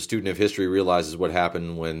 Anybody who's a student of history realizes what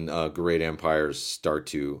happened when great empires start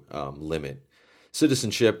to limit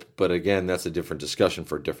citizenship. But again, that's a different discussion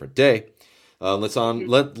for a different day. Let's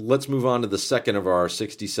move on to the second of our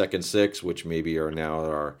 60-second six, which maybe are now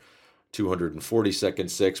our 240-second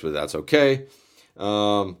six, but that's okay.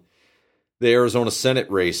 The Arizona Senate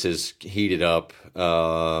race has heated up.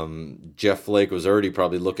 Jeff Flake was already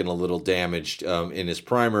probably looking a little damaged in his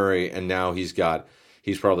primary, and now he's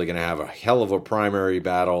probably going to have a hell of a primary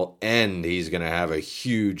battle, and he's going to have a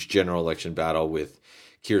huge general election battle with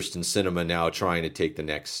Kyrsten Sinema now trying to take the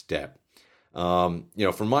next step. From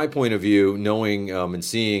my point of view, knowing and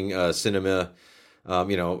seeing Sinema,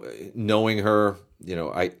 knowing her,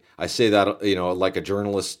 I say that, like a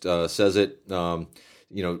journalist says it,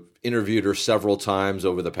 interviewed her several times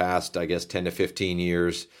over the past, I guess, 10 to 15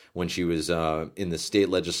 years when she was in the state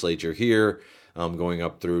legislature here, going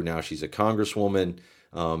up through now she's a congresswoman,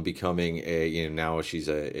 becoming now she's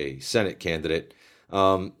a Senate candidate.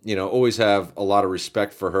 Always have a lot of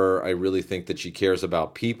respect for her. I really think that she cares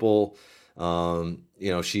about people.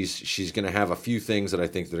 She's going to have a few things that I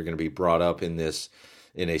think that are going to be brought up in this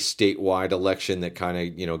in a statewide election that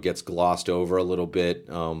kind of, gets glossed over a little bit.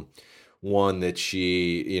 One that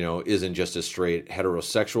she, isn't just a straight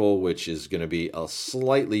heterosexual, which is going to be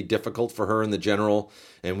slightly difficult for her in the general.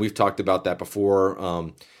 And we've talked about that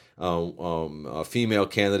before. Female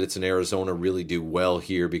candidates in Arizona really do well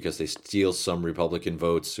here because they steal some Republican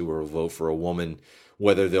votes who will vote for a woman.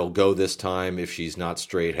 Whether they'll go this time if she's not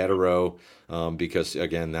straight hetero, because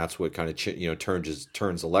again, that's what kind of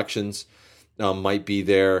turns elections. Might be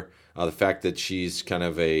there. The fact that she's kind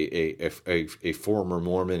of a former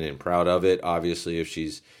Mormon and proud of it, obviously, if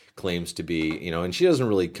she's claims to be, and she doesn't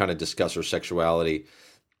really kind of discuss her sexuality,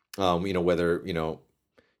 whether,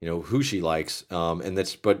 who she likes. And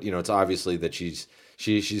that's, but, it's obviously that she's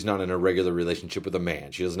not in a regular relationship with a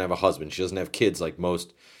man. She doesn't have a husband. She doesn't have kids like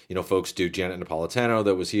most, folks do. Janet Napolitano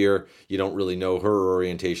that was here, you don't really know her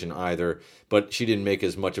orientation either, but she didn't make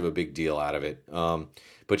as much of a big deal out of it.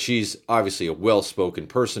 But she's obviously a well-spoken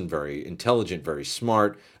person, very intelligent, very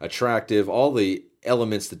smart, attractive, all the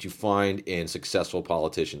elements that you find in successful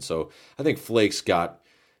politicians. So I think Flake's got,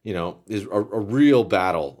 is a real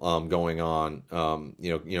battle going on,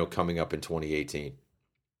 coming up in 2018.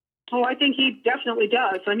 Oh, I think he definitely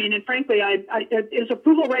does. I mean, and frankly, his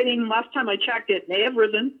approval rating last time I checked it may have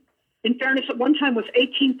risen. In fairness, at one time was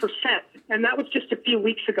 18%, and that was just a few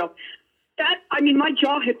weeks ago. My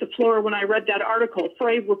jaw hit the floor when I read that article. For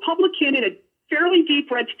a Republican in a fairly deep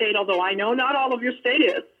red state, although I know not all of your state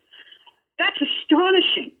is, that's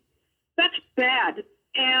astonishing. That's bad.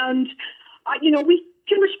 And, we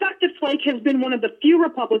can respect that Flake has been one of the few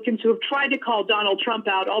Republicans who have tried to call Donald Trump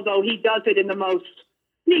out, although he does it in the most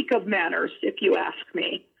meek of manners, if you ask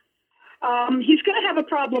me. He's going to have a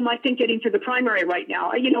problem, I think, getting to the primary right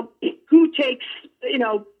now. Who takes,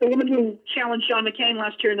 the woman who challenged John McCain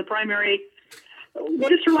last year in the primary?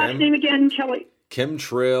 What is her last name again?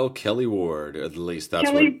 Chemtrail Kelly Ward. At least that's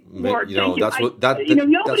Kelly what Ward. That's what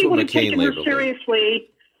nobody would have McCain taken her labeled seriously,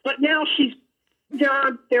 but now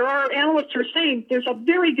there are analysts who are saying there's a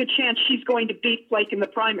very good chance she's going to beat Flake in the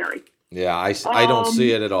primary. Yeah, I don't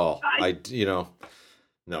see it at all.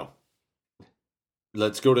 No.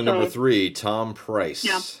 Let's go to number 3, Tom Price.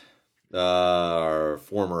 Yeah. Our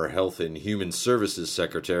former Health and Human Services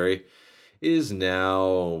Secretary is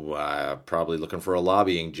now probably looking for a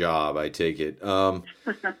lobbying job, I take it.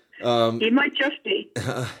 He might just be.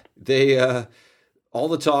 All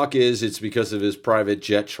the talk is it's because of his private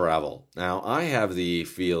jet travel. Now, I have the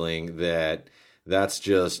feeling that that's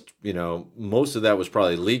just, most of that was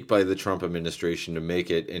probably leaked by the Trump administration to make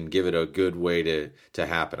it and give it a good way to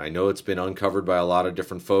happen. I know it's been uncovered by a lot of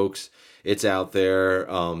different folks. It's out there.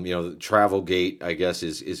 Travelgate, I guess,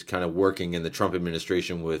 is kind of working in the Trump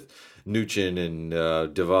administration with Mnuchin and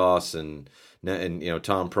DeVos and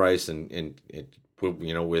Tom Price and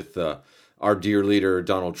with our dear leader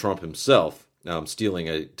Donald Trump himself stealing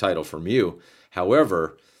a title from you.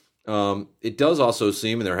 However, it does also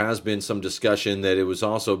seem, and there has been some discussion, that it was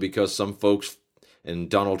also because some folks, and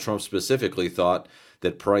Donald Trump specifically, thought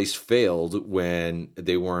that Price failed when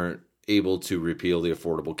they weren't able to repeal the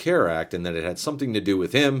Affordable Care Act, and that it had something to do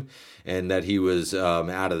with him, and that he was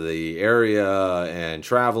out of the area and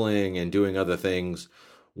traveling and doing other things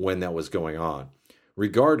when that was going on.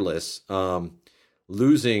 Regardless,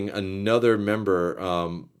 losing another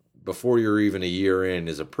member before you're even a year in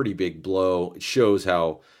is a pretty big blow. It shows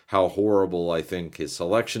how horrible I think his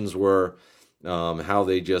selections were, how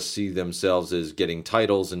they just see themselves as getting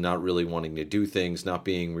titles and not really wanting to do things, not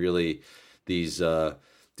being really these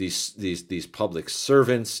public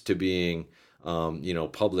servants to being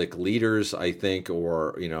public leaders, I think,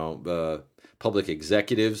 or public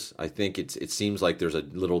executives. I think it seems like there's a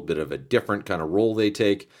little bit of a different kind of role they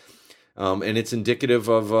take. And it's indicative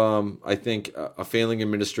of, I think, a failing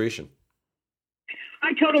administration.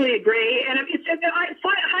 I totally agree. And it's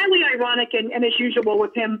highly ironic and as usual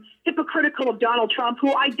with him, hypocritical of Donald Trump,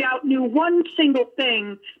 who I doubt knew one single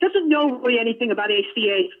thing, doesn't know really anything about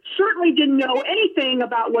ACA, certainly didn't know anything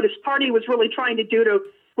about what his party was really trying to do to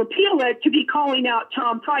repeal it, to be calling out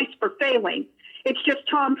Tom Price for failing. It's just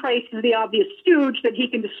Tom Price is the obvious stooge that he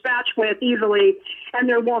can dispatch with easily, and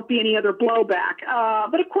there won't be any other blowback.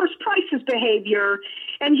 But of course, Price's behavior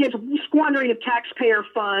and his squandering of taxpayer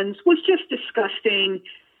funds was just disgusting.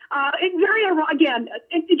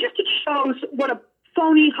 It shows what a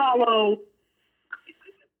phony, hollow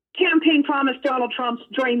campaign promise Donald Trump's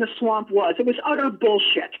Drain the Swamp was. It was utter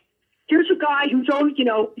bullshit. Here's a guy he's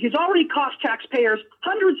already cost taxpayers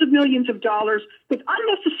hundreds of millions of dollars with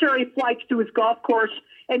unnecessary flights to his golf course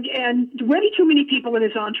and way too many people in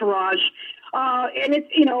his entourage. And it's,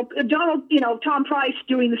 Tom Price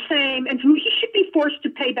doing the same. And so he should be forced to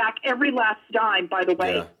pay back every last dime, by the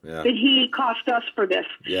way, that he cost us for this.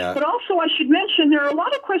 Yeah. But also, I should mention, there are a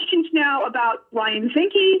lot of questions now about Ryan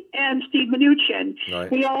Zinke and Steve Mnuchin.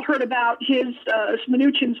 Right. We all heard about his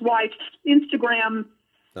Mnuchin's wife's Instagram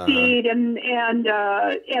feed and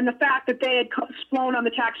the fact that they had flown on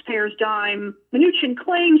the taxpayers' dime. Mnuchin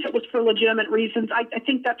claims it was for legitimate reasons. I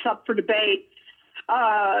think that's up for debate.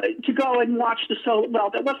 To go and watch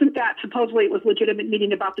that wasn't that. Supposedly it was legitimate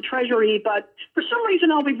meeting about the Treasury, but for some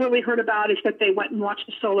reason all we've really heard about is that they went and watched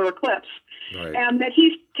the solar eclipse. Right. And that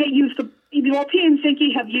he's used the European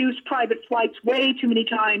Zinke have used private flights way too many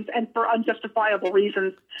times and for unjustifiable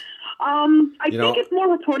reasons. I think if more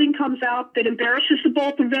reporting comes out that embarrasses the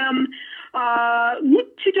both of them,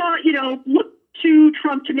 look to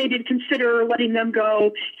Trump to maybe consider letting them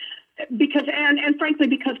go. Because frankly,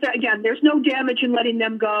 again, there's no damage in letting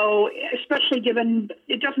them go, especially given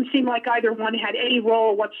it doesn't seem like either one had any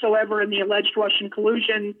role whatsoever in the alleged Russian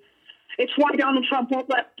collusion. It's why Donald Trump won't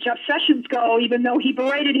let Jeff Sessions go, even though he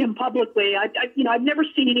berated him publicly. I've never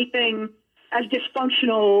seen anything as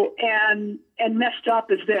dysfunctional and messed up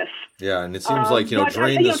as this. Yeah, and it seems like Trump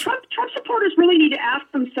supporters really need to ask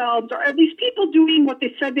themselves: are these people doing what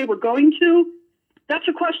they said they were going to? That's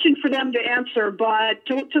a question for them to answer, but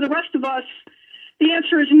to the rest of us, the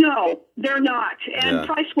answer is no, they're not. And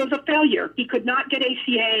Price was a failure. He could not get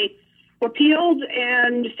ACA repealed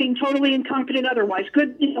and seemed totally incompetent otherwise.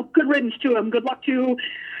 Good riddance to him. Good luck to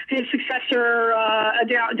his successor,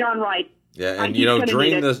 Don Wright. Yeah, and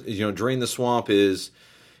drain the swamp is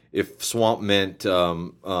if swamp meant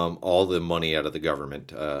all the money out of the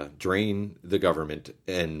government. Drain the government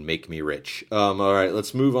and make me rich. All right,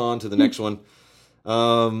 let's move on to the next one.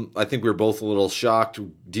 I think we were both a little shocked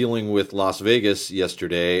dealing with Las Vegas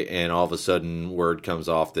yesterday, and all of a sudden word comes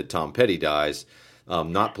off that Tom Petty dies.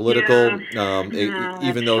 Not political,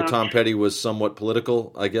 even though Tom Petty was somewhat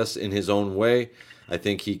political, I guess, in his own way. I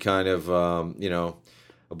think he kind of,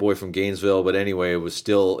 a boy from Gainesville, but anyway, it was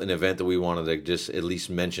still an event that we wanted to just at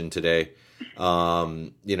least mention today.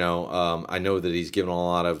 I know that he's given a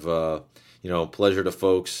lot of, pleasure to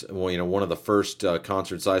folks. Well, one of the first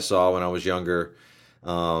concerts I saw when I was younger,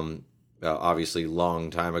 obviously long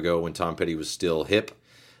time ago when Tom Petty was still hip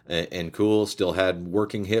and cool, still had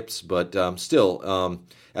working hips, but still,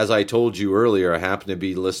 as I told you earlier, I happened to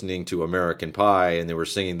be listening to American Pie, and they were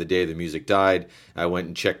singing The Day the Music Died. I went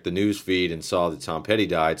and checked the news feed and saw that Tom Petty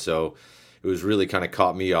died, so it was really kind of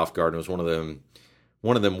caught me off guard. It was one of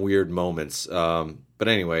them weird moments. But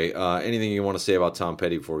anyway, anything you want to say about Tom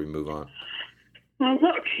Petty before we move on? Well,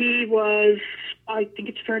 look, he was, I think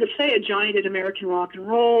it's fair to say, a giant in American rock and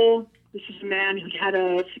roll. This is a man who had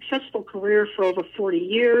a successful career for over 40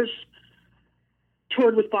 years,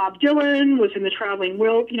 toured with Bob Dylan, was in the traveling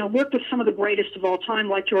world, worked with some of the greatest of all time,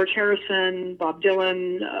 like George Harrison, Bob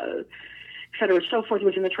Dylan, et cetera, so forth,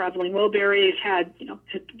 was in the Traveling Wilburys, had,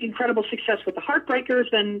 incredible success with the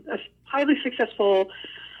Heartbreakers, then a highly successful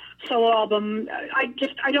solo album.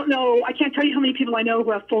 I don't know. I can't tell you how many people I know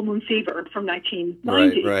who have Full Moon Fever from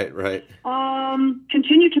 1990. Right.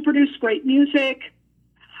 Continue to produce great music.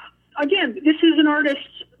 Again, this is an artist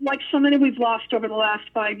like so many we've lost over the last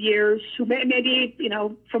 5 years, who maybe,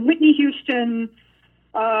 from Whitney Houston,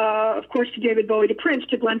 of course, to David Bowie, to Prince,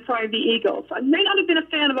 to Glenn Frey of the Eagles. I may not have been a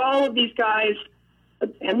fan of all of these guys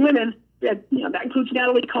and women. That includes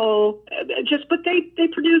Natalie Cole. But they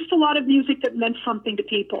produced a lot of music that meant something to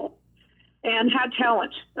people and had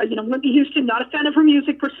talent. Whitney Houston, not a fan of her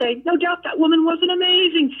music per se. No doubt that woman was an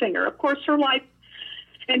amazing singer. Of course, her life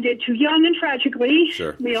ended too young and tragically.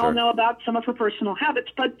 Sure, we all know about some of her personal habits,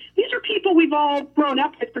 but these are people we've all grown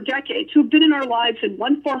up with for decades who've been in our lives in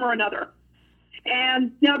one form or another,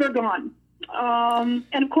 and now they're gone.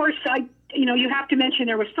 And of course, you have to mention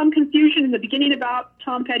there was some confusion in the beginning about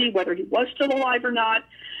Tom Petty, whether he was still alive or not.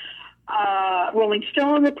 Rolling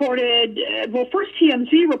Stone reported, first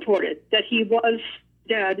TMZ reported that he was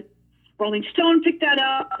dead. Rolling Stone picked that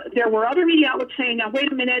up. There were other media outlets saying, now,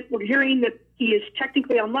 wait a minute, we're hearing that he is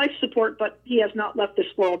technically on life support, but he has not left this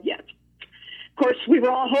world yet. Of course, we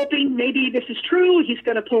were all hoping maybe this is true. He's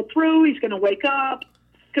going to pull through. He's going to wake up,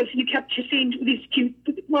 because you kept just seeing these cute,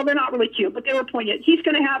 well, they're not really cute, but they were poignant. He's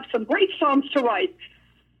going to have some great songs to write.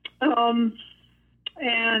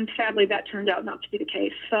 And sadly, that turned out not to be the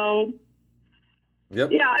case. So, yep.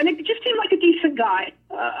 Yeah, and it just seemed like a decent guy.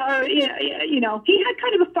 He had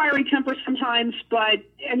kind of a fiery temper sometimes,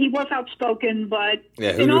 and he was outspoken, but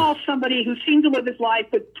in all, somebody who seemed to live his life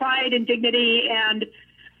with pride and dignity and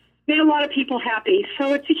made a lot of people happy.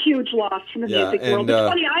 So it's a huge loss from the music world. It's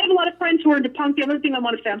funny, I have a lot of friends who are into punk. The other thing I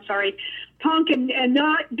want to say, I'm sorry, punk and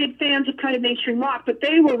not big fans of kind of mainstream rock, but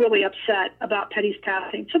they were really upset about Petty's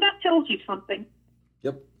passing. So that tells you something.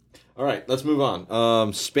 Yep. All right, let's move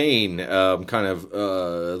on. Spain, kind of,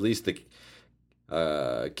 at least the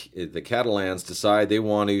Catalans decide they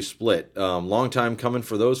want to split. Long time coming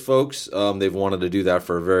for those folks. They've wanted to do that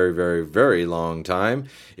for a very, very, very long time.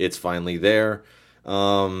 It's finally there.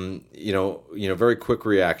 Very quick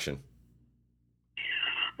reaction.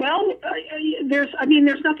 Well, there's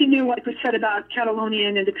nothing new, like we said, about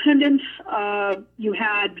Catalonian independence. You've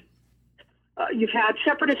had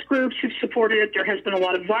separatist groups who've supported it. There has been a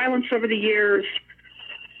lot of violence over the years.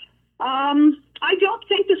 I don't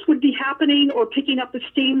think this would be happening or picking up the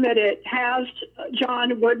steam that it has,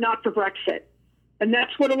 John, were it not for Brexit. And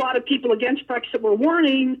that's what a lot of people against Brexit were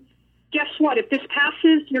warning. Guess what? If this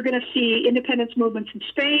passes, you're going to see independence movements in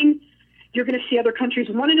Spain. You're going to see other countries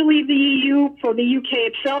wanting to leave the EU. For the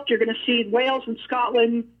UK itself, you're going to see Wales and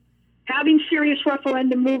Scotland having serious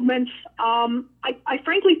referendum movements. I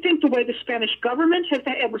frankly think the way the Spanish government has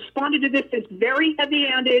responded to this is very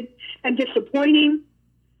heavy-handed and disappointing.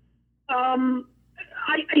 I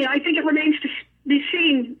think it remains to be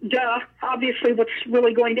seen, obviously, what's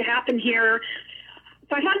really going to happen here.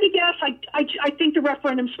 If I had to guess, I think the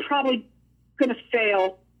referendum's probably going to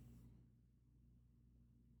fail.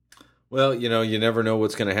 Well, you never know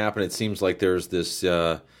what's going to happen. It seems like there's this,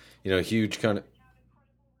 huge kind of...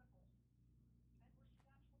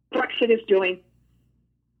 Brexit is doing.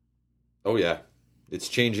 Oh, yeah. It's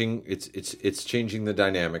changing. It's changing the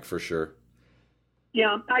dynamic for sure.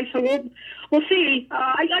 Yeah, so we'll see.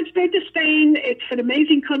 I've been to Spain. It's an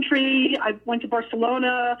amazing country. I went to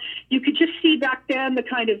Barcelona. You could just see back then the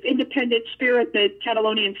kind of independent spirit that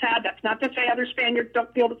Catalonians had. That's not to say other Spaniards don't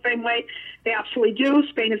feel the same way. They absolutely do.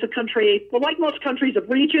 Spain is a country, well, like most countries of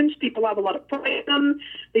regions, people have a lot of pride in them.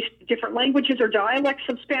 They speak different languages or dialects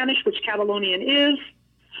of Spanish, which Catalonian is.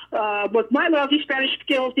 With my lousy Spanish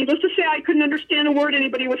skills, needless to say, I couldn't understand a word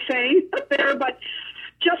anybody was saying there, but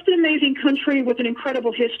just an amazing country with an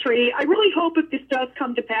incredible history. I really hope if this does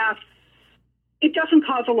come to pass, it doesn't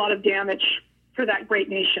cause a lot of damage for that great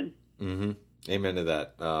nation. Mm-hmm. Amen to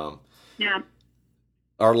that. Yeah.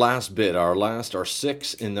 Our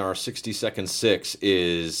 60-second six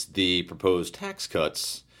is the proposed tax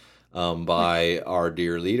cuts by our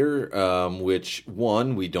dear leader, which,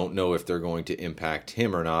 one, we don't know if they're going to impact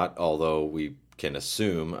him or not, although we can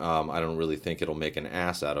assume. I don't really think it'll make an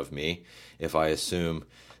ass out of me if I assume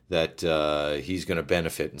that he's going to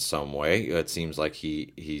benefit in some way. It seems like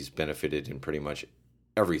he's benefited in pretty much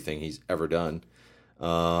everything he's ever done.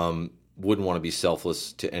 Wouldn't want to be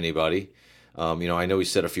selfless to anybody. I know he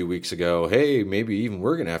said a few weeks ago, hey, maybe even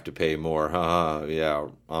we're going to have to pay more. Yeah,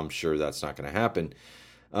 I'm sure that's not going to happen.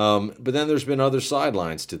 But then there's been other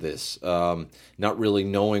sidelines to this, not really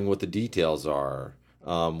knowing what the details are.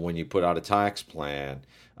 When you put out a tax plan,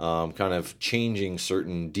 kind of changing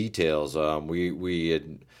certain details. We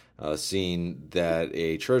had seen that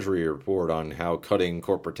a Treasury report on how cutting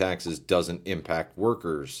corporate taxes doesn't impact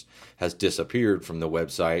workers has disappeared from the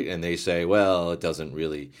website, and they say, well, it doesn't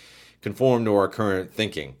really conform to our current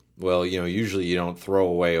thinking. Well, usually you don't throw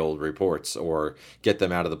away old reports or get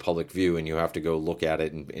them out of the public view, and you have to go look at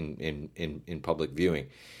it in public viewing.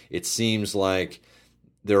 It seems like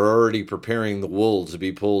they're already preparing the wool to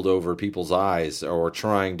be pulled over people's eyes, or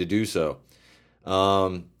trying to do so.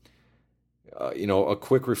 A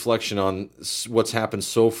quick reflection on what's happened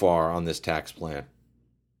so far on this tax plan.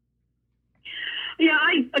 Yeah,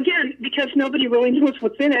 again, because nobody really knows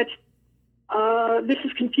what's in it, this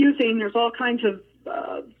is confusing. There's all kinds of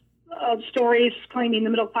stories claiming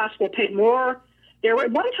the middle class will pay more.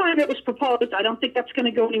 At one time it was proposed, I don't think that's going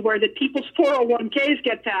to go anywhere, that people's 401ks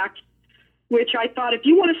get taxed, which I thought, if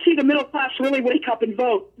you want to see the middle class really wake up and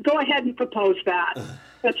vote, go ahead and propose that.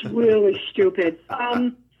 That's really stupid.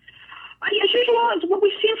 As usual, is what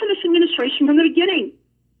we've seen from this administration from the beginning.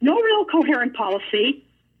 No real coherent policy,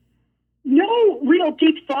 no real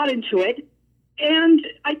deep thought into it. And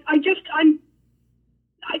I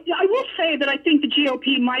will say that I think the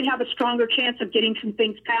GOP might have a stronger chance of getting some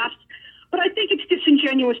things passed, but I think it's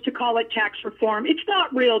disingenuous to call it tax reform. It's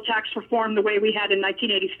not real tax reform the way we had in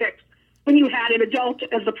 1986, when you had an adult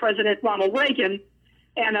as the president, Ronald Reagan,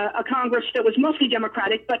 and a Congress that was mostly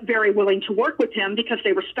Democratic but very willing to work with him because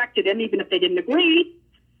they respected him, even if they didn't agree.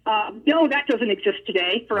 No, that doesn't exist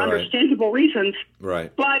today for understandable reasons.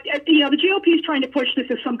 Right. But the GOP is trying to push this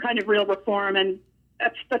as some kind of real reform, and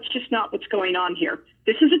that's just not what's going on here.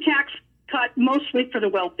 This is a tax cut mostly for the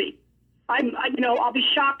wealthy. I'll be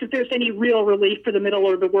shocked if there's any real relief for the middle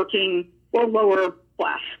or the working or lower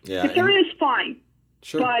class. Yeah, if there is, fine.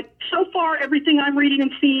 Sure. But so far, everything I'm reading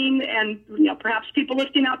and seeing, and perhaps people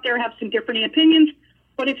listening out there have some differing opinions,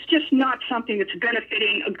 but it's just not something that's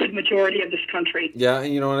benefiting a good majority of this country. Yeah,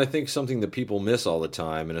 and I think something that people miss all the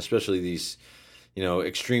time, and especially these,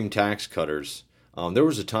 extreme tax cutters. There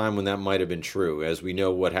was a time when that might have been true. As we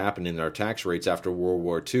know what happened in our tax rates after World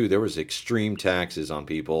War II, there was extreme taxes on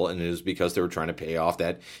people, and it was because they were trying to pay off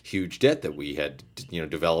that huge debt that we had,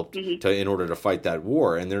 developed in order to fight that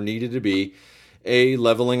war. And there needed to be a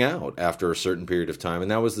leveling out after a certain period of time,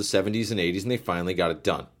 and that was the 70s and 80s, and they finally got it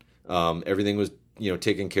done. Everything was,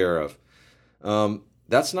 taken care of.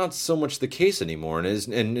 That's not so much the case anymore,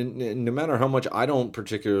 and no matter how much I don't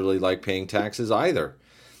particularly like paying taxes either.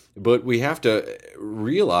 But we have to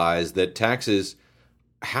realize that taxes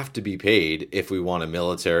have to be paid if we want a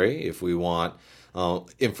military, if we want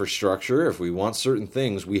infrastructure, if we want certain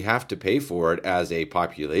things, we have to pay for it as a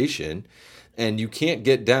population. And you can't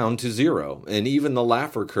get down to zero. And even the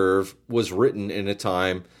Laffer curve was written in a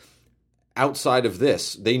time outside of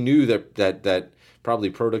this. They knew that probably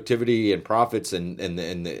productivity and profits and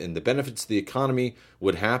the benefits to the economy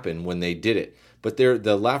would happen when they did it. But the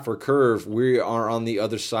Laffer curve, we are on the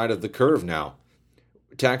other side of the curve now.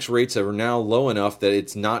 Tax rates are now low enough that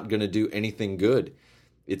it's not going to do anything good.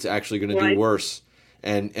 It's actually going to do worse.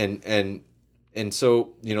 And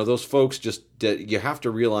so, those folks you have to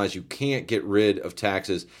realize you can't get rid of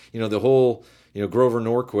taxes. The whole, Grover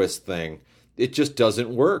Norquist thing, it just doesn't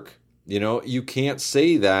work. You can't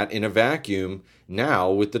say that in a vacuum now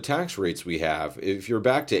with the tax rates we have. If you're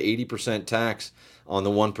back to 80% tax on the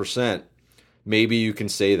 1%, maybe you can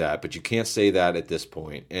say that, but you can't say that at this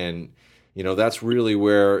point. And, that's really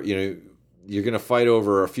where, you're going to fight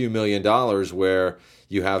over a few $1 million where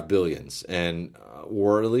you have billions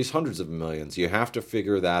or at least hundreds of millions. You have to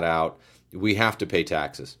figure that out. We have to pay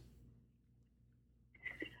taxes.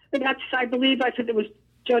 And I believe it was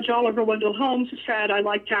Judge Oliver Wendell Holmes who said, "I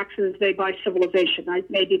like taxes, they buy civilization." I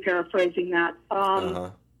may be paraphrasing that.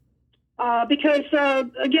 Because,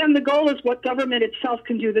 again, the goal is what government itself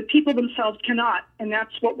can do that people themselves cannot, and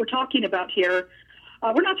that's what we're talking about here.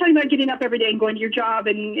 We're not talking about getting up every day and going to your job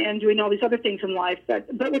and doing all these other things in life, but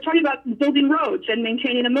we're talking about building roads and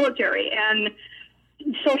maintaining a military and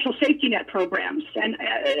social safety net programs, and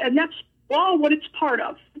that's all what it's part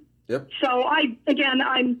of. Yep. So I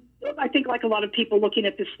think like a lot of people looking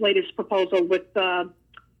at this latest proposal with,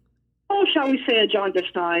 shall we say, a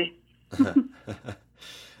jaundiced eye.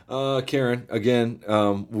 Karen, again,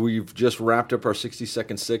 we've just wrapped up our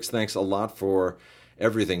 60-second six. Thanks a lot for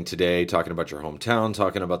everything today, talking about your hometown,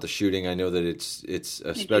 talking about the shooting. I know that it's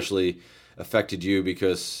especially affected you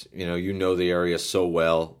because, you know the area so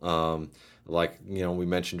well. We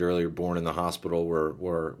mentioned earlier, born in the hospital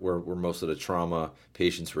where most of the trauma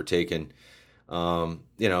patients were taken.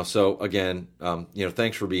 So again,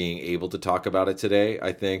 thanks for being able to talk about it today,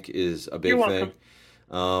 I think is a big thing.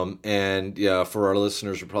 And for our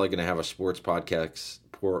listeners, we're probably going to have a sports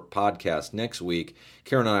podcast next week.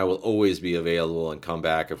 Karen and I will always be available and come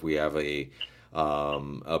back if we have a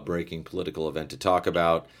breaking political event to talk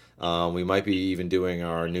about. We might be even doing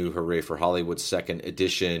our new Hooray for Hollywood second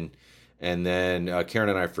edition. And then Karen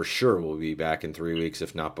and I for sure will be back in 3 weeks,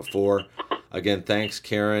 if not before. Again, thanks,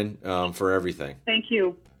 Karen, for everything. Thank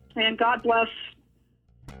you. And God bless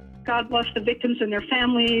the victims and their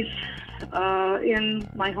families in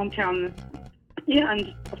my hometown.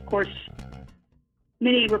 And, of course,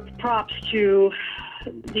 many props to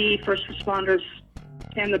the first responders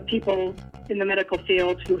and the people in the medical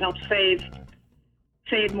field who helped save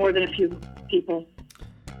more than a few people.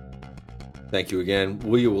 Thank you again.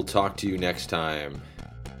 We will talk to you next time.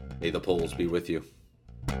 May the polls be with you.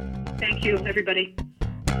 Thank you, everybody.